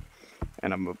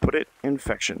 And I'm gonna put it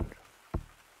infection.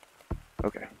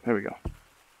 Okay, there we go.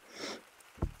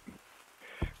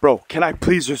 Bro, can I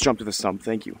please just jump to the stump?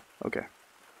 Thank you. Okay.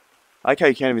 I like how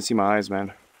you can't even see my eyes,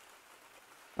 man.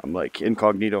 I'm like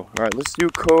incognito. Alright, let's do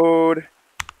code.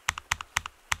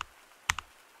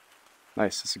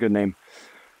 Nice, that's a good name.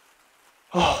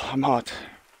 Oh, I'm hot.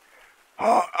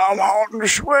 Oh, I'm hot and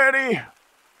sweaty.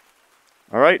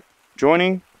 Alright,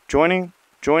 joining.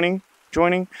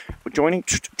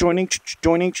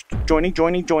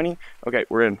 Okay,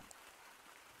 we're in.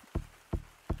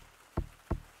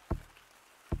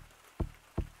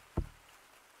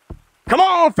 Come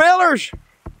on, fellas!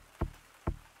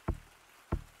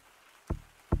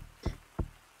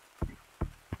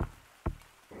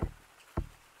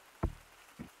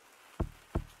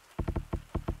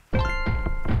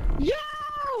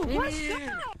 What's up?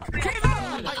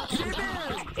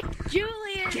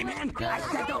 Julian!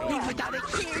 Don't leave without a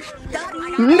kiss.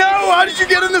 No! How did you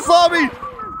get in this lobby?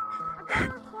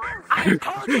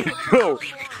 No.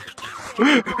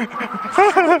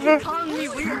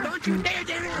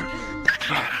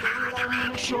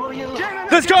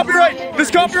 This copyright!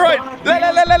 This copyright! La, la,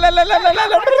 la, la, la, la, la, la,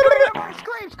 la.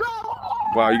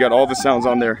 Wow, you got all the sounds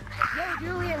on there. Yo,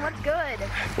 Julian, what's good?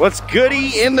 What's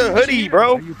goody in the hoodie,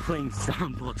 bro? Are you playing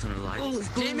soundbox on the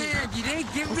live? J-Man, you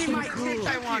didn't give me my kick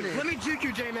I wanted. Let me juke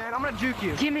you, J-Man. I'm gonna juke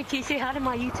you. Jimmy, can you say hi to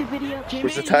my YouTube video?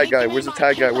 Where's the tag guy? Where's the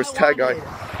tag guy? Where's the tag guy?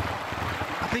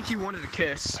 I think he wanted a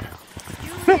kiss.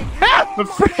 Ah, the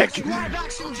frick!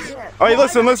 Alright,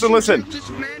 listen.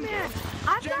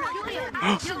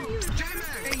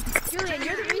 Julian,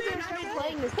 you're the reason I started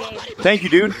playing this game. Thank you,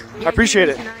 dude. I appreciate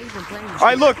it.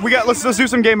 Alright, look, let's do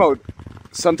some game mode.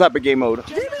 Some type of game mode.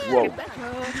 Whoa.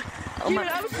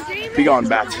 Be gone,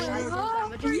 bat.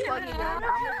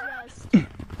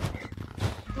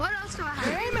 What else do I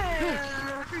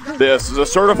have? This is a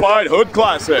certified hood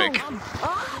classic.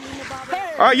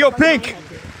 Alright, yo, Pink.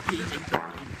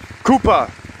 Koopa.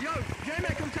 Yo,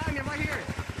 J-Man, come tag me. I'm right here.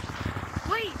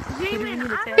 Wait,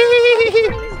 Damon,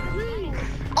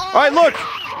 Alright, look.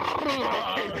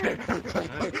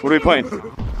 What are we playing? I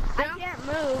can't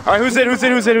move. Alright, who's it? I have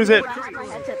my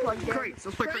headset plugged in. Crates.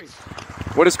 Let's play crates.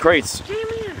 What is crates?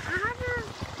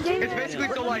 It's basically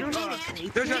so like,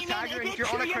 there's a tagger, and if you're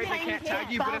on a crate, they can't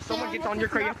tag you, but if someone gets on your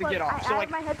crate, you have to get off. So like,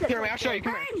 here, wait, I'll show you.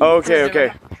 Come here.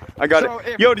 Okay. I got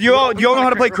it. Yo, do you all know how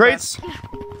to play crates?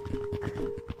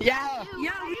 Yeah.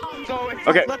 So if,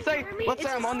 Okay. let's say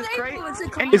I'm on this crate.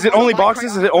 Is it only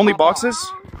boxes? Is it only boxes?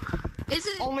 Is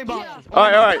it? Only boxes.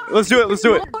 Alright. Let's do it. Because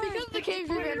the caves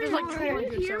are there's like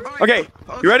 200 here. Okay,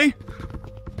 you ready?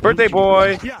 Birthday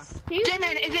boy. Yeah.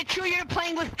 J-Man, is it true you're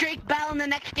playing with Drake Bell in the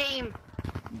next game?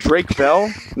 Drake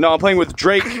Bell? No, I'm playing with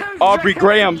Drake Aubrey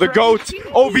Graham, the GOAT,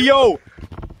 OVO,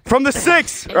 from the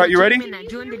 6. Alright, you ready? I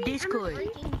joined the Discord.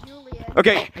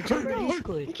 Okay. I joined the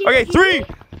Discord. Okay, 3,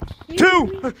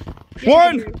 2,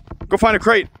 1. Go find a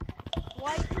crate.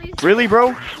 Really,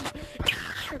 bro?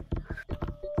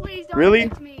 Please don't Really?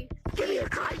 hit me.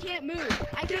 I can't move.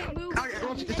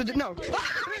 No.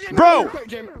 Bro!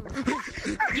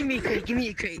 Give me a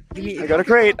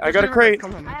crate. I got a crate. I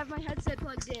have my headset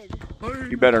plugged in.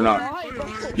 You better not.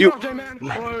 You. J-Man.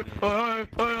 What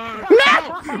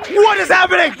is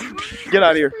happening? Get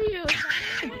out of here.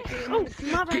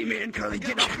 J-Man, Carly,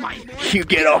 get off my... You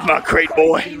get off my crate,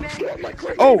 boy.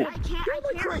 Oh. I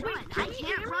can't run. I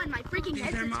can't run. My freaking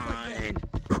headset's plugged in.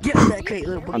 Get in that crate,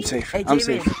 little boy. I'm safe. Hey, I'm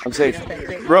J-Man. safe. I'm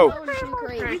safe. Bro.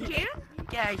 You can?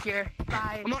 Yeah, sure.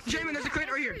 Bye. J-Man, there's a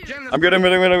crate right here. J-Man, I'm good. I'm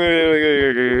good. I'm good. I'm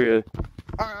good.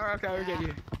 Alright, okay, we're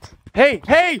good. Hey!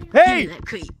 Hey! Give Hey! me that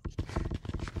crate.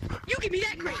 You give me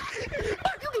that crate.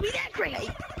 You give me that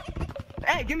crate.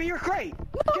 Hey, give me your crate.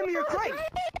 Give me your crate.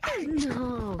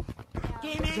 No.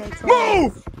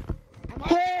 Move!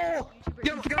 Oh!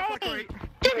 Get off my crate.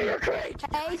 Give me your crate.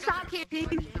 Hey, stop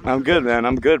camping. I'm good, man.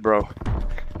 I'm good, bro.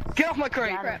 Get off my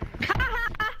crate.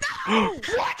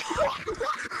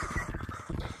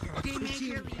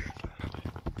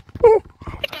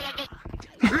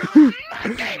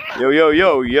 Yo, yo,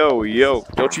 yo, yo, yo.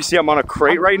 Don't you see I'm on a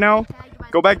crate right now?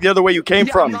 Go back the other way you came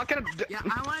Yeah, from. I'm not gonna. Yeah,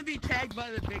 I want to be tagged by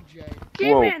the big J.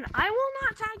 Whoa. J-Man, I will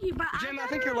not tag you, but J-Man, I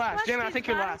think you're last. J-Man, I think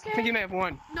you're last. I think you may have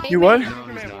won. You what? You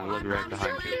may have won.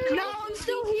 No, I'm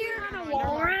still here on a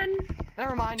wall run.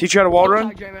 Never mind. Teach you how to wall run?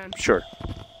 Tag J-Man. Sure.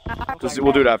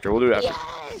 We'll do it after. We'll do it after.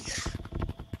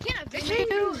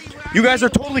 You guys are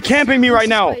totally camping me right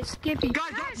now. Guys,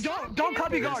 don't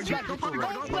copy guard. Guys, don't copy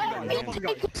guard. Don't copy guard. Don't copy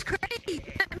guard.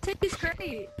 Take this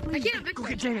crate. I can't Go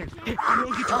get J-Man. Hey, I'm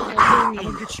gonna get you. I'm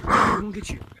gonna get you. I'm gonna get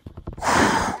you.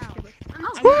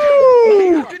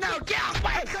 Woo! No, get off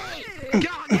my crate.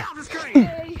 Get off this crate.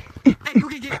 Hey, go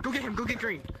get him. Go get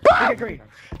Green. Go get Green.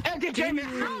 Hey, get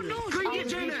J-Man. No, Green, get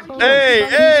J-Man.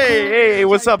 Hey,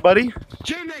 what's up, buddy?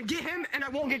 J-Man, get him, and I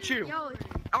won't get you.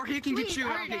 Or he can get you,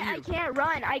 and I'll get I you. can't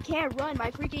run. I can't run.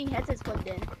 My freaking headset's plugged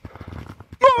in.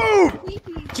 Move!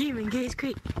 J-Man, get his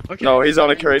crate. Okay. No, he's on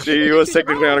a crate. He was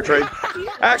technically on a crate.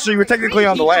 Actually, we're technically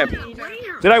on the lamp.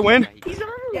 Did I win? He's on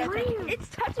the lamp. It's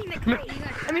touching the crate.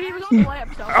 I mean, he was on the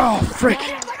lamp, so. Oh, frick.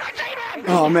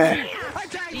 Oh, man.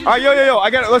 All right, yo. I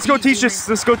got it. Let's go teach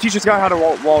this guy how to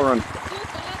wall run.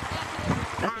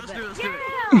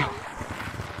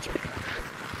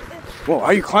 Whoa, how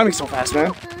are you climbing so fast,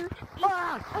 man?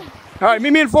 All right,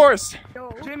 meet me in forest.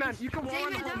 J-Man, you can wall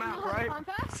run the whole map, right?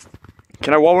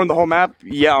 Can I wall run the whole map?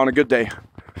 Yeah, on a good day.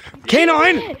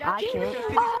 K9! I can't.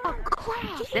 Oh,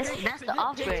 crap. That's the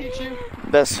off rate.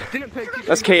 That's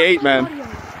K8, man.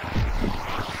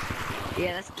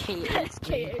 Yeah, that's K. That's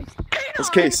K. That's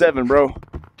K7, bro.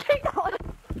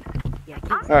 Yeah,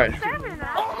 All right.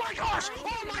 Oh my gosh!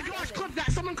 Clip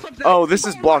that! Someone clip that! Oh, this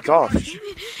is blocked off.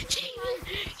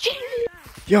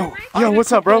 Yo,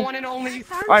 what's up, bro? All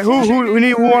right, who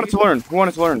wanted to learn? Who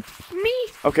wanted to learn? Me.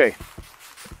 Okay.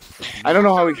 I don't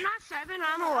know how we. I'm not 7,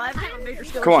 I'm 11.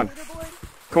 Come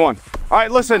on. All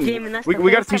right, listen. J-Man, that's We the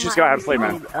gotta first teach this time guy I how to play,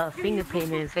 man. Finger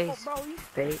paint in his face.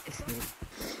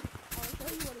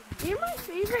 You're my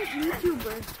favorite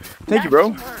YouTuber. Thank you,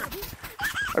 bro.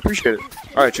 I appreciate it.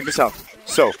 All right, check this out.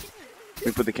 So, let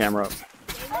me put the camera up.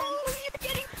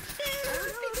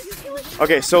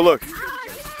 Okay, so look.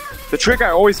 The trick I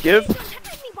always give.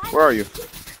 Where are you?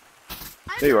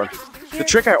 There you are. The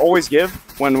trick I always give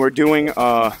when we're doing,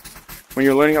 when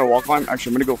you're learning how to wall climb. Actually,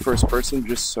 I'm gonna go first person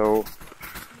just so.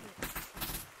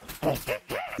 There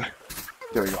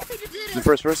we go. The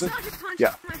first person?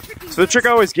 Yeah. So the trick I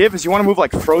always give is you want to move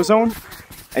like Frozone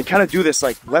and kind of do this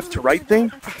like left to right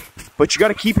thing, but you got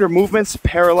to keep your movements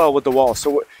parallel with the wall.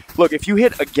 So look, if you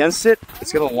hit against it,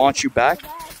 it's going to launch you back.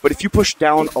 But if you push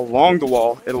down along the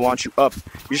wall, it'll launch you up.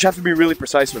 You just have to be really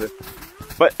precise with it.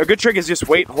 But a good trick is just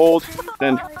wait, hold,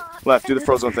 then left, do the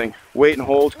Frozone thing. Wait and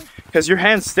hold, because your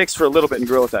hand sticks for a little bit in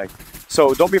Gorilla Tag.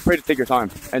 So don't be afraid to take your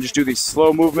time and just do these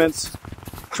slow movements.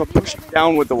 So push it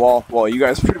down with the wall. Well, you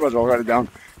guys pretty much all got it down.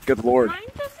 Good lord.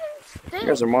 You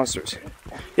guys are monsters.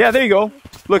 Yeah, there you go.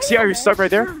 Look, see how you're stuck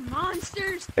right there?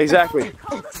 Monsters. Exactly.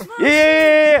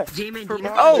 Yeah!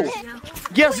 Oh!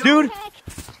 Yes, dude!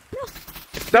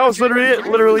 That was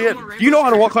literally it. Do you know how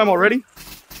to wall climb already?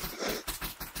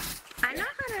 I know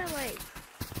how to, like,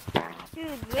 do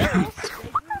this.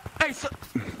 Hey, so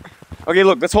Okay,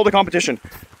 look, let's hold a competition.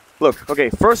 Look, okay,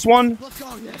 first one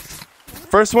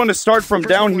to start from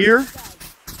down here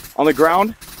on the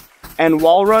ground and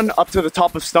wall run up to the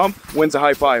top of stump wins a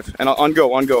high five. And on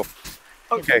go.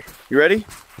 Okay, you ready?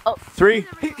 Oh. 3,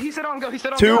 he said on go. He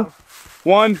said on 2, go.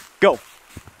 1, go.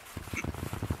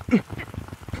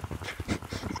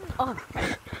 Oh.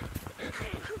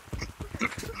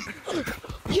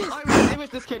 It was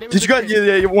this kid. Did you guys?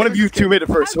 Yeah, one of you two made it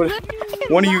first.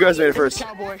 One of you guys made it first.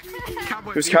 Cowboy.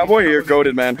 It was Cowboy. You're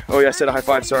goated, man. Oh yeah, I said a high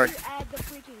five. Sorry.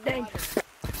 All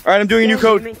right, I'm doing a new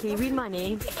code. J-Man, can you read my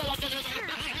name?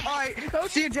 Alright,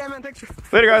 see you, J-Man. Thanks.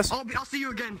 Later, guys. I'll see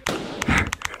you again.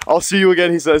 I'll see you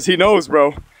again. He says he knows,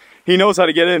 bro. He knows how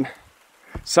to get in.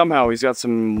 Somehow he's got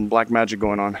some black magic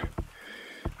going on.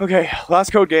 Okay,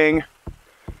 last code, gang.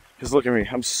 Just look at me.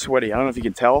 I'm sweaty. I don't know if you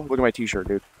can tell. Look at my t-shirt,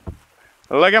 dude.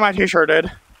 Look at my t-shirt, dude.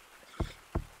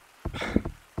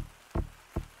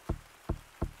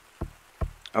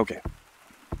 Okay.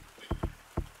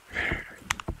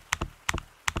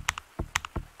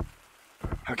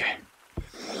 Okay.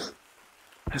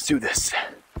 Let's do this.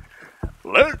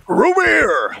 Root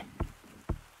beer!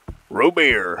 Root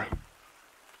beer.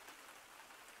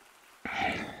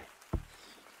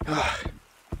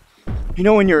 You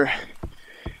know when you're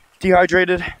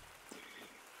dehydrated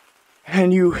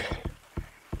and you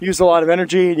use a lot of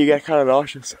energy and you get kind of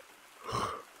nauseous?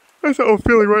 That's how I'm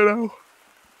feeling right now.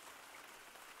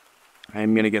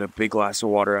 I'm gonna get a big glass of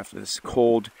water after this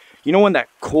cold. You know when that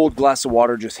cold glass of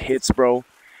water just hits, bro?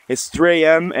 It's 3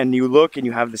 a.m. and you look and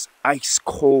you have this ice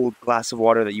cold glass of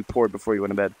water that you poured before you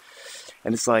went to bed.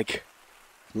 And it's like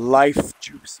life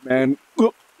juice, man.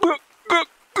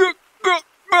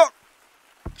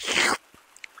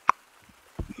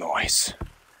 Nice.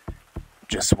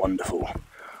 Just wonderful.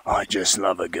 I just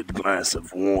love a good glass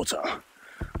of water.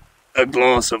 A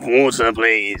glass of water,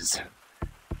 please.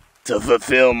 To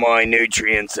fulfill my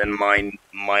nutrients and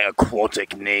my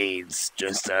aquatic needs.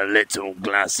 Just a little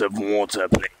glass of water,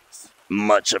 please.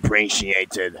 Much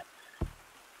appreciated.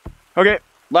 Okay,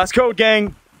 last code,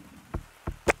 gang.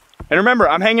 And remember,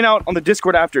 I'm hanging out on the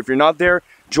Discord after. If you're not there,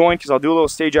 join, because I'll do a little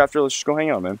stage after. Let's just go hang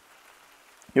out, man.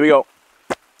 Here we go.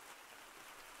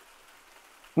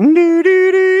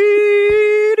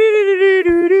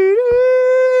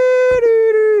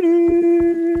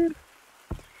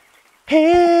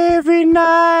 Every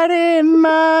night in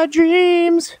my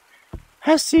dreams,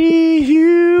 I see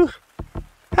you,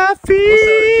 I feel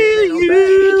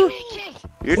you.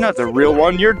 You're not the real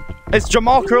one. It's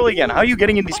Jamal Curley again. How are you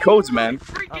getting in these codes, man?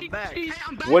 I'm back.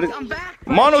 What is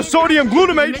monosodium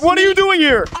glutamate? What are you doing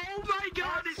here? Oh my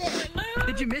god!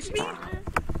 Did you miss me?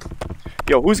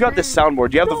 Yo, who's got this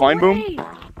soundboard? Do you have the Vine Boom?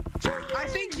 I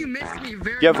think you missed me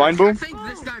very You have Vine Boom? I think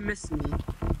this guy missed me.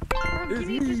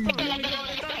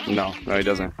 No, he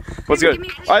doesn't. What's good?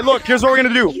 Alright, look, here's what we're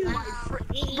gonna do.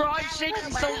 Bro, I'm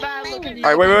shaking so bad looking.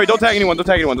 Alright, wait, don't tag anyone, don't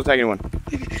tag anyone.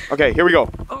 Okay, here we go.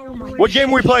 What game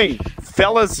are we playing?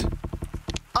 Fellas?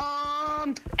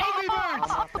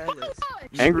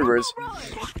 Angry Birds.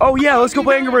 Oh yeah, let's go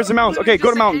play Angry Birds and Mountains. Okay,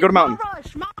 go to Mountain.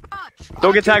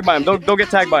 Don't get tagged by him, don't get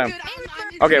tagged by him.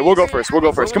 Okay, we'll go first,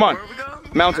 come on.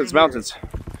 Mountains.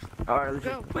 Alright.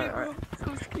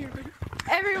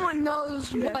 Everyone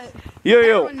knows what.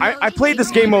 Yo, I played this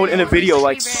game mode in a video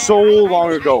like so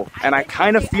long ago, and I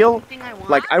kind of feel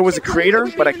like I was a creator,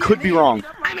 but I could be wrong.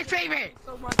 I'm his favorite.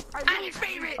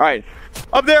 Alright,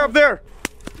 up there.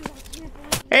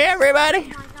 Hey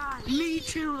everybody. Me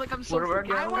too. Like I'm so.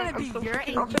 I want to be your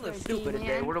I'm feeling stupid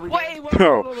today. What are we doing?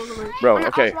 Bro,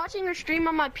 okay. I was watching her stream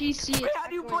on my PC. How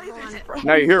do you play this?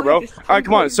 Now you're here, bro. Alright,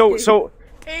 come on. So.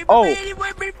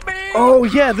 Oh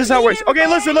yeah, this is how it works. Okay,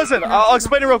 listen. I'll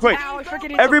explain it real quick.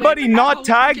 Everybody not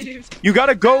tagged, you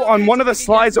gotta go on one of the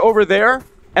slides over there,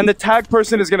 and the tag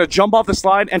person is gonna jump off the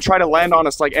slide and try to land on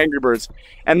us like Angry Birds.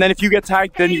 And then if you get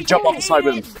tagged, then you jump off the slide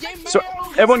with them. So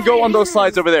everyone go on those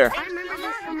slides over there.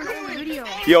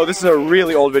 Yo, this is a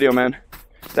really old video, man.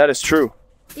 That is true.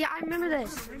 Yeah, I remember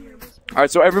this.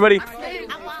 Alright, so everybody.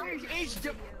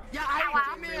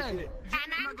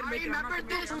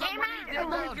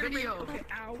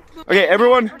 Okay,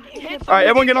 everyone. Alright,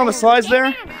 everyone get on the slides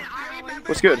there.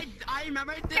 What's good?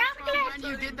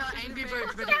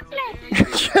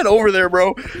 Get over there,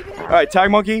 bro. Alright,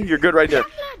 Tag Monkey, you're good right there.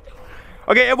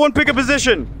 Okay, everyone pick a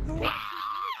position.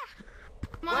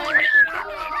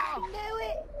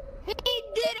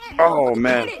 Oh,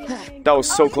 man. That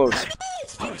was so close.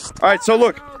 Alright, so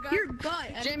look. Your butt,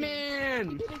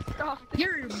 Jimin.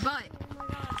 Your butt.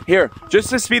 Here, just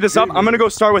to speed this up, I'm gonna go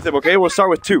start with him, okay? We'll start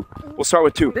with 2.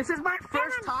 This is my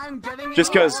first time getting.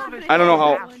 Just because I don't know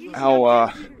how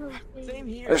I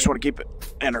just want to keep it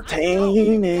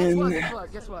entertaining.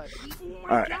 Guess what?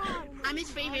 Alright. I'm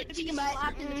his favorite. Chicken butt.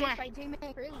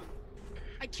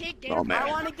 I can't get Oh, man. I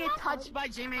want to get touched by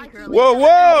Jimmy and Curly.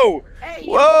 Whoa!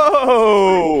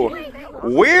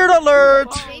 Weird alert!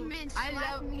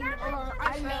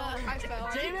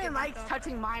 Jamin likes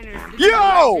touching minors.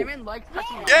 Yo!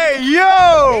 Hey,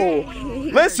 yo!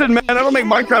 Listen, man, I don't make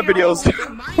Minecraft videos.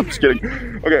 I'm just kidding.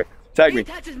 Okay, tag me.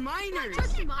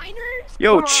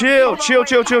 Yo, chill.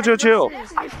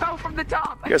 I fell from the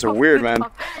top. You guys are weird, man.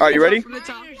 Alright, you ready?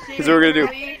 Here's what we're gonna do.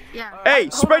 Hey,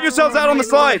 spread yourselves out on the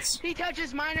slides. He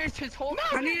touches minors his whole.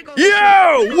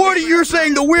 Yo! What are you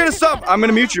saying? The weirdest stuff. I'm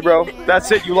gonna mute you, bro.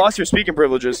 That's it. You lost your speaking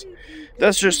privileges.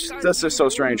 That's just so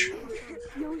strange.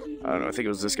 I don't know. I think it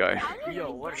was this guy.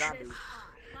 Yo, what did I do?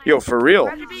 Yo, for real.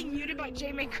 Imagine being muted by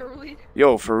J-May Curly.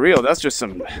 Yo, for real. That's just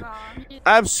some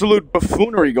absolute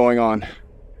buffoonery going on.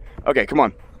 Okay, come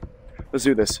on. Let's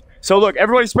do this. So look,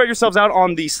 everybody spread yourselves out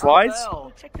on the slides.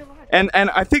 And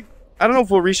I think, I don't know if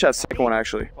we'll reach that second one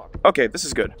actually. Okay, this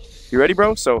is good. You ready,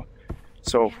 bro? So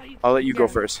I'll let you go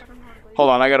first. Hold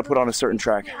on, I gotta put on a certain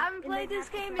track. I haven't played this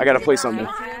game. I gotta play something.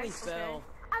 I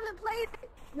haven't played it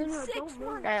in 6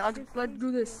 months. Hey, let's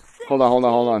do this. Hold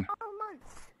on.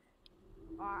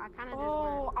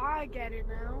 Oh, I get it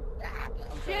now.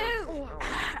 Shoot!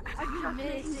 You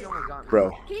missed.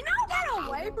 Bro. Can you not get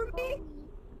away from me?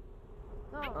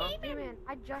 Oh, hey man,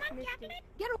 I just missed it.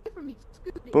 Get away from me.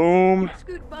 Scoot it. Boom.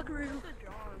 Scoot buckaroo.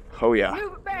 Oh yeah.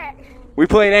 Move it back. We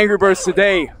played Angry Birds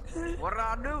today. What did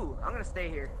I do? I'm gonna stay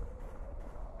here.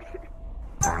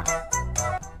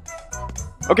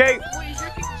 Okay.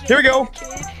 Here we go.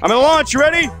 I'm gonna launch. You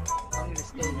ready? I'm gonna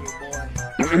stay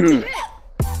here, boy.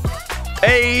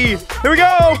 Hey, here we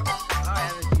go.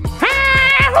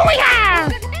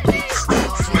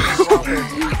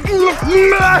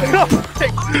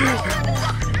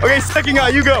 Okay, second guy,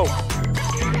 you go.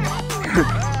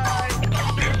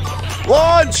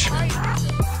 Launch.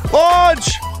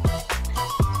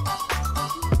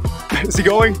 Is he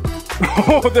going?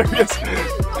 Oh, there he is.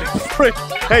 Frick.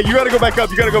 Hey, you gotta go back up.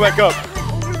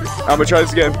 I'm gonna try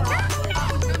this again.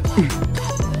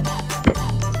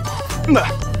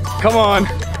 Come on.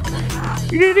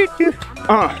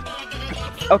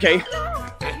 Okay.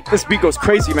 This beat goes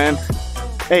crazy, man.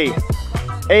 Hey.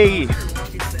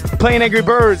 Playing Angry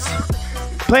Birds.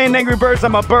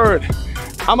 I'm a bird.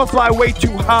 I'ma fly way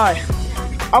too high.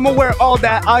 I'ma wear all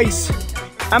that ice.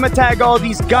 I'ma tag all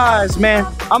these guys, man.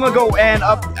 I'ma go and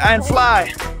up and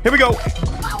fly. Here we go.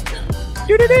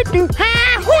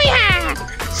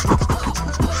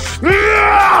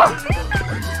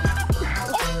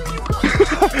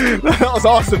 That was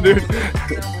awesome, dude.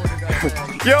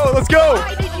 Yo, let's go.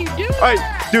 All right,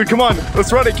 dude, come on.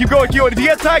 Let's run it. Keep going. If you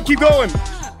get tired, keep going.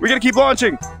 We're gonna keep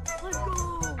launching.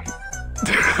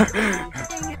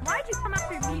 Why'd you come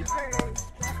after me first?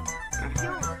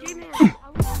 Yo, J-Man.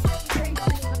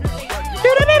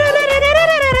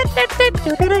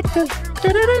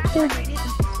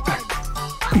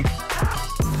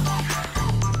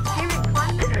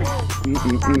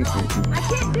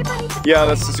 Yeah,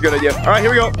 that's just a good idea. All right,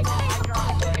 here we go.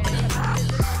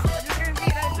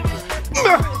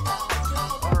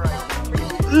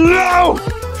 No!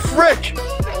 Frick!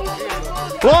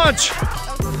 Launch!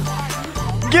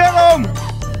 Get him!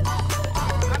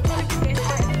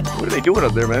 What are they doing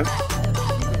up there, man?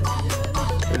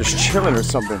 They're just chilling or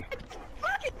something.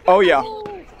 Oh, yeah.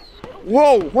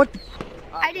 Whoa, what?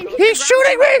 He's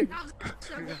shooting me!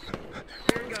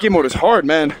 This game mode is hard,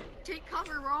 man.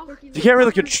 You can't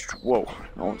really control. Whoa!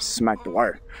 Oh, smack the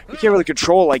wire. You can't really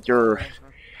control like your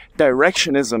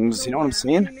directionisms. You know what I'm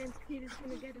saying?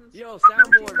 Yo,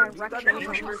 soundboard.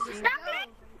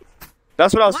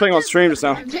 That's what I was playing on stream just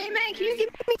now. J-Man, can you give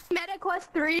me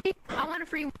MetaQuest 3? I want a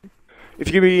free one. If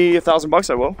you give me $1,000,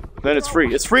 I will. Then it's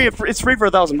free. It's free. It's free for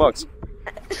 $1,000.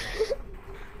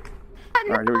 All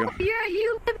right, here we go.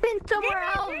 You live in somewhere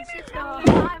else. It's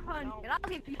 500. I'll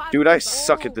give you 500. Dude, I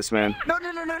suck at this, man.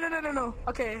 No.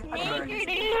 Okay.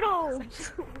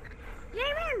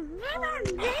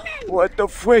 What the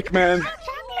frick, man?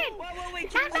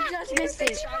 I just missed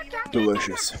it.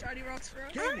 Delicious.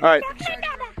 All right,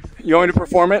 you want me to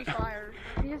perform it?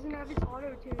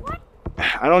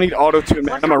 I don't need auto-tune,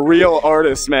 man. I'm a real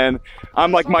artist, man.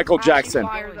 I'm like Michael Jackson.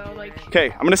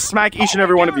 Okay, I'm gonna smack each and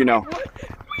every one of you now.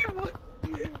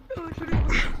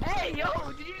 Hey,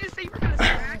 yo, did you just say you were gonna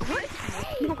smack me?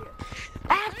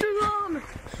 After them.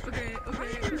 Okay.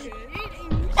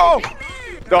 Oh!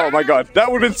 Oh my god,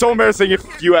 that would have been so embarrassing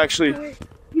if you actually...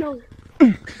 No.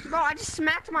 Bro, I just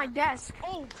smacked my desk.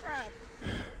 Oh, crap.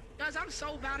 Guys, I'm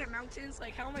so bad at mountains.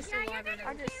 Like, how am I still alive right now?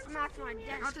 I just smacked my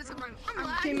desk. Mountains are my...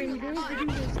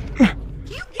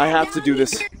 I have to do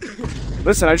this.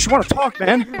 Listen, I just want to talk,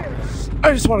 man.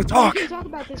 I just want to talk.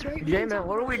 J-Man,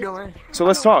 what are we doing? So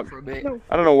let's talk.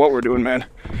 I don't know what we're doing, man.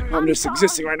 I'm just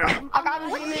existing right now.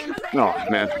 Oh,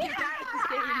 man.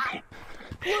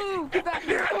 Woo, get back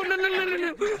here. Oh, no.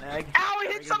 Ow, I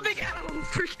hit something.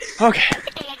 Ow. Okay.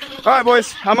 All right,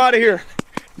 boys. I'm out of here.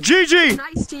 GG.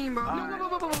 Nice team, bro.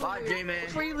 Bye, J-Man.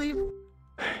 Before you leave.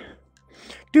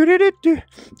 Do-do-do-do.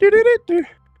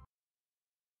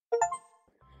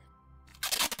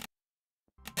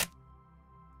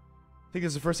 I think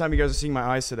this is the first time you guys are seeing my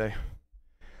eyes today.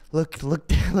 Look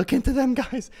into them,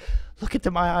 guys. Look into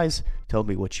my eyes. Tell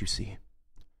me what you see.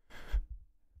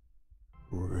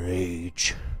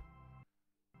 Rage.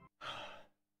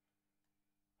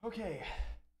 Okay.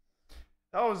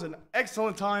 That was an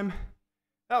excellent time.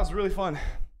 That was really fun.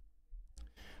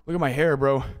 Look at my hair,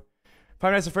 bro.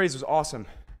 Five Nights at Freddy's was awesome.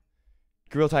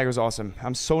 Gorilla Tag was awesome.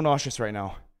 I'm so nauseous right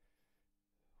now.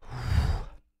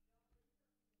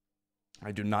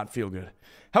 I do not feel good.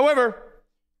 However,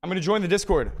 I'm going to join the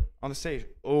Discord on the stage.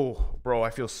 Oh, bro,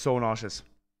 I feel so nauseous.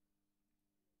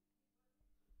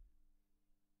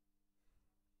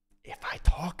 If I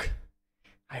talk,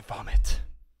 I vomit.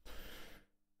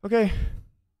 Okay.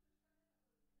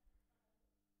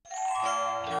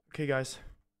 Okay, guys.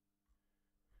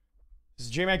 This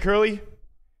is J-Man Curly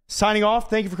signing off.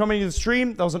 Thank you for coming to the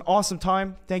stream. That was an awesome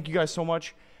time. Thank you guys so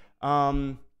much.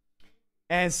 And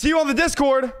see you on the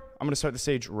Discord. I'm going to start the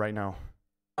stage right now.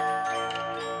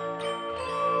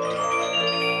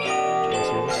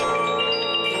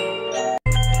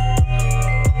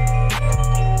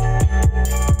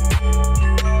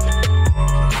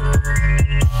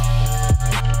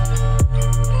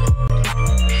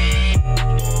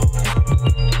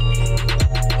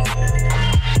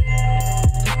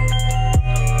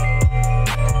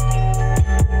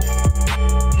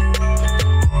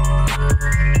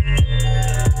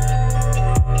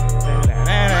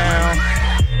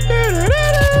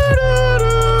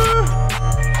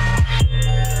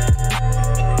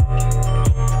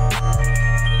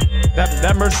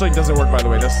 That merch link doesn't work, by the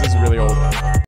way. This is really old.